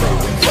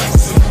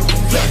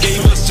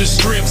gave us the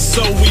strength,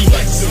 so we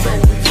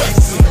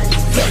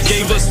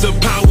gave us the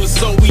power,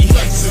 so we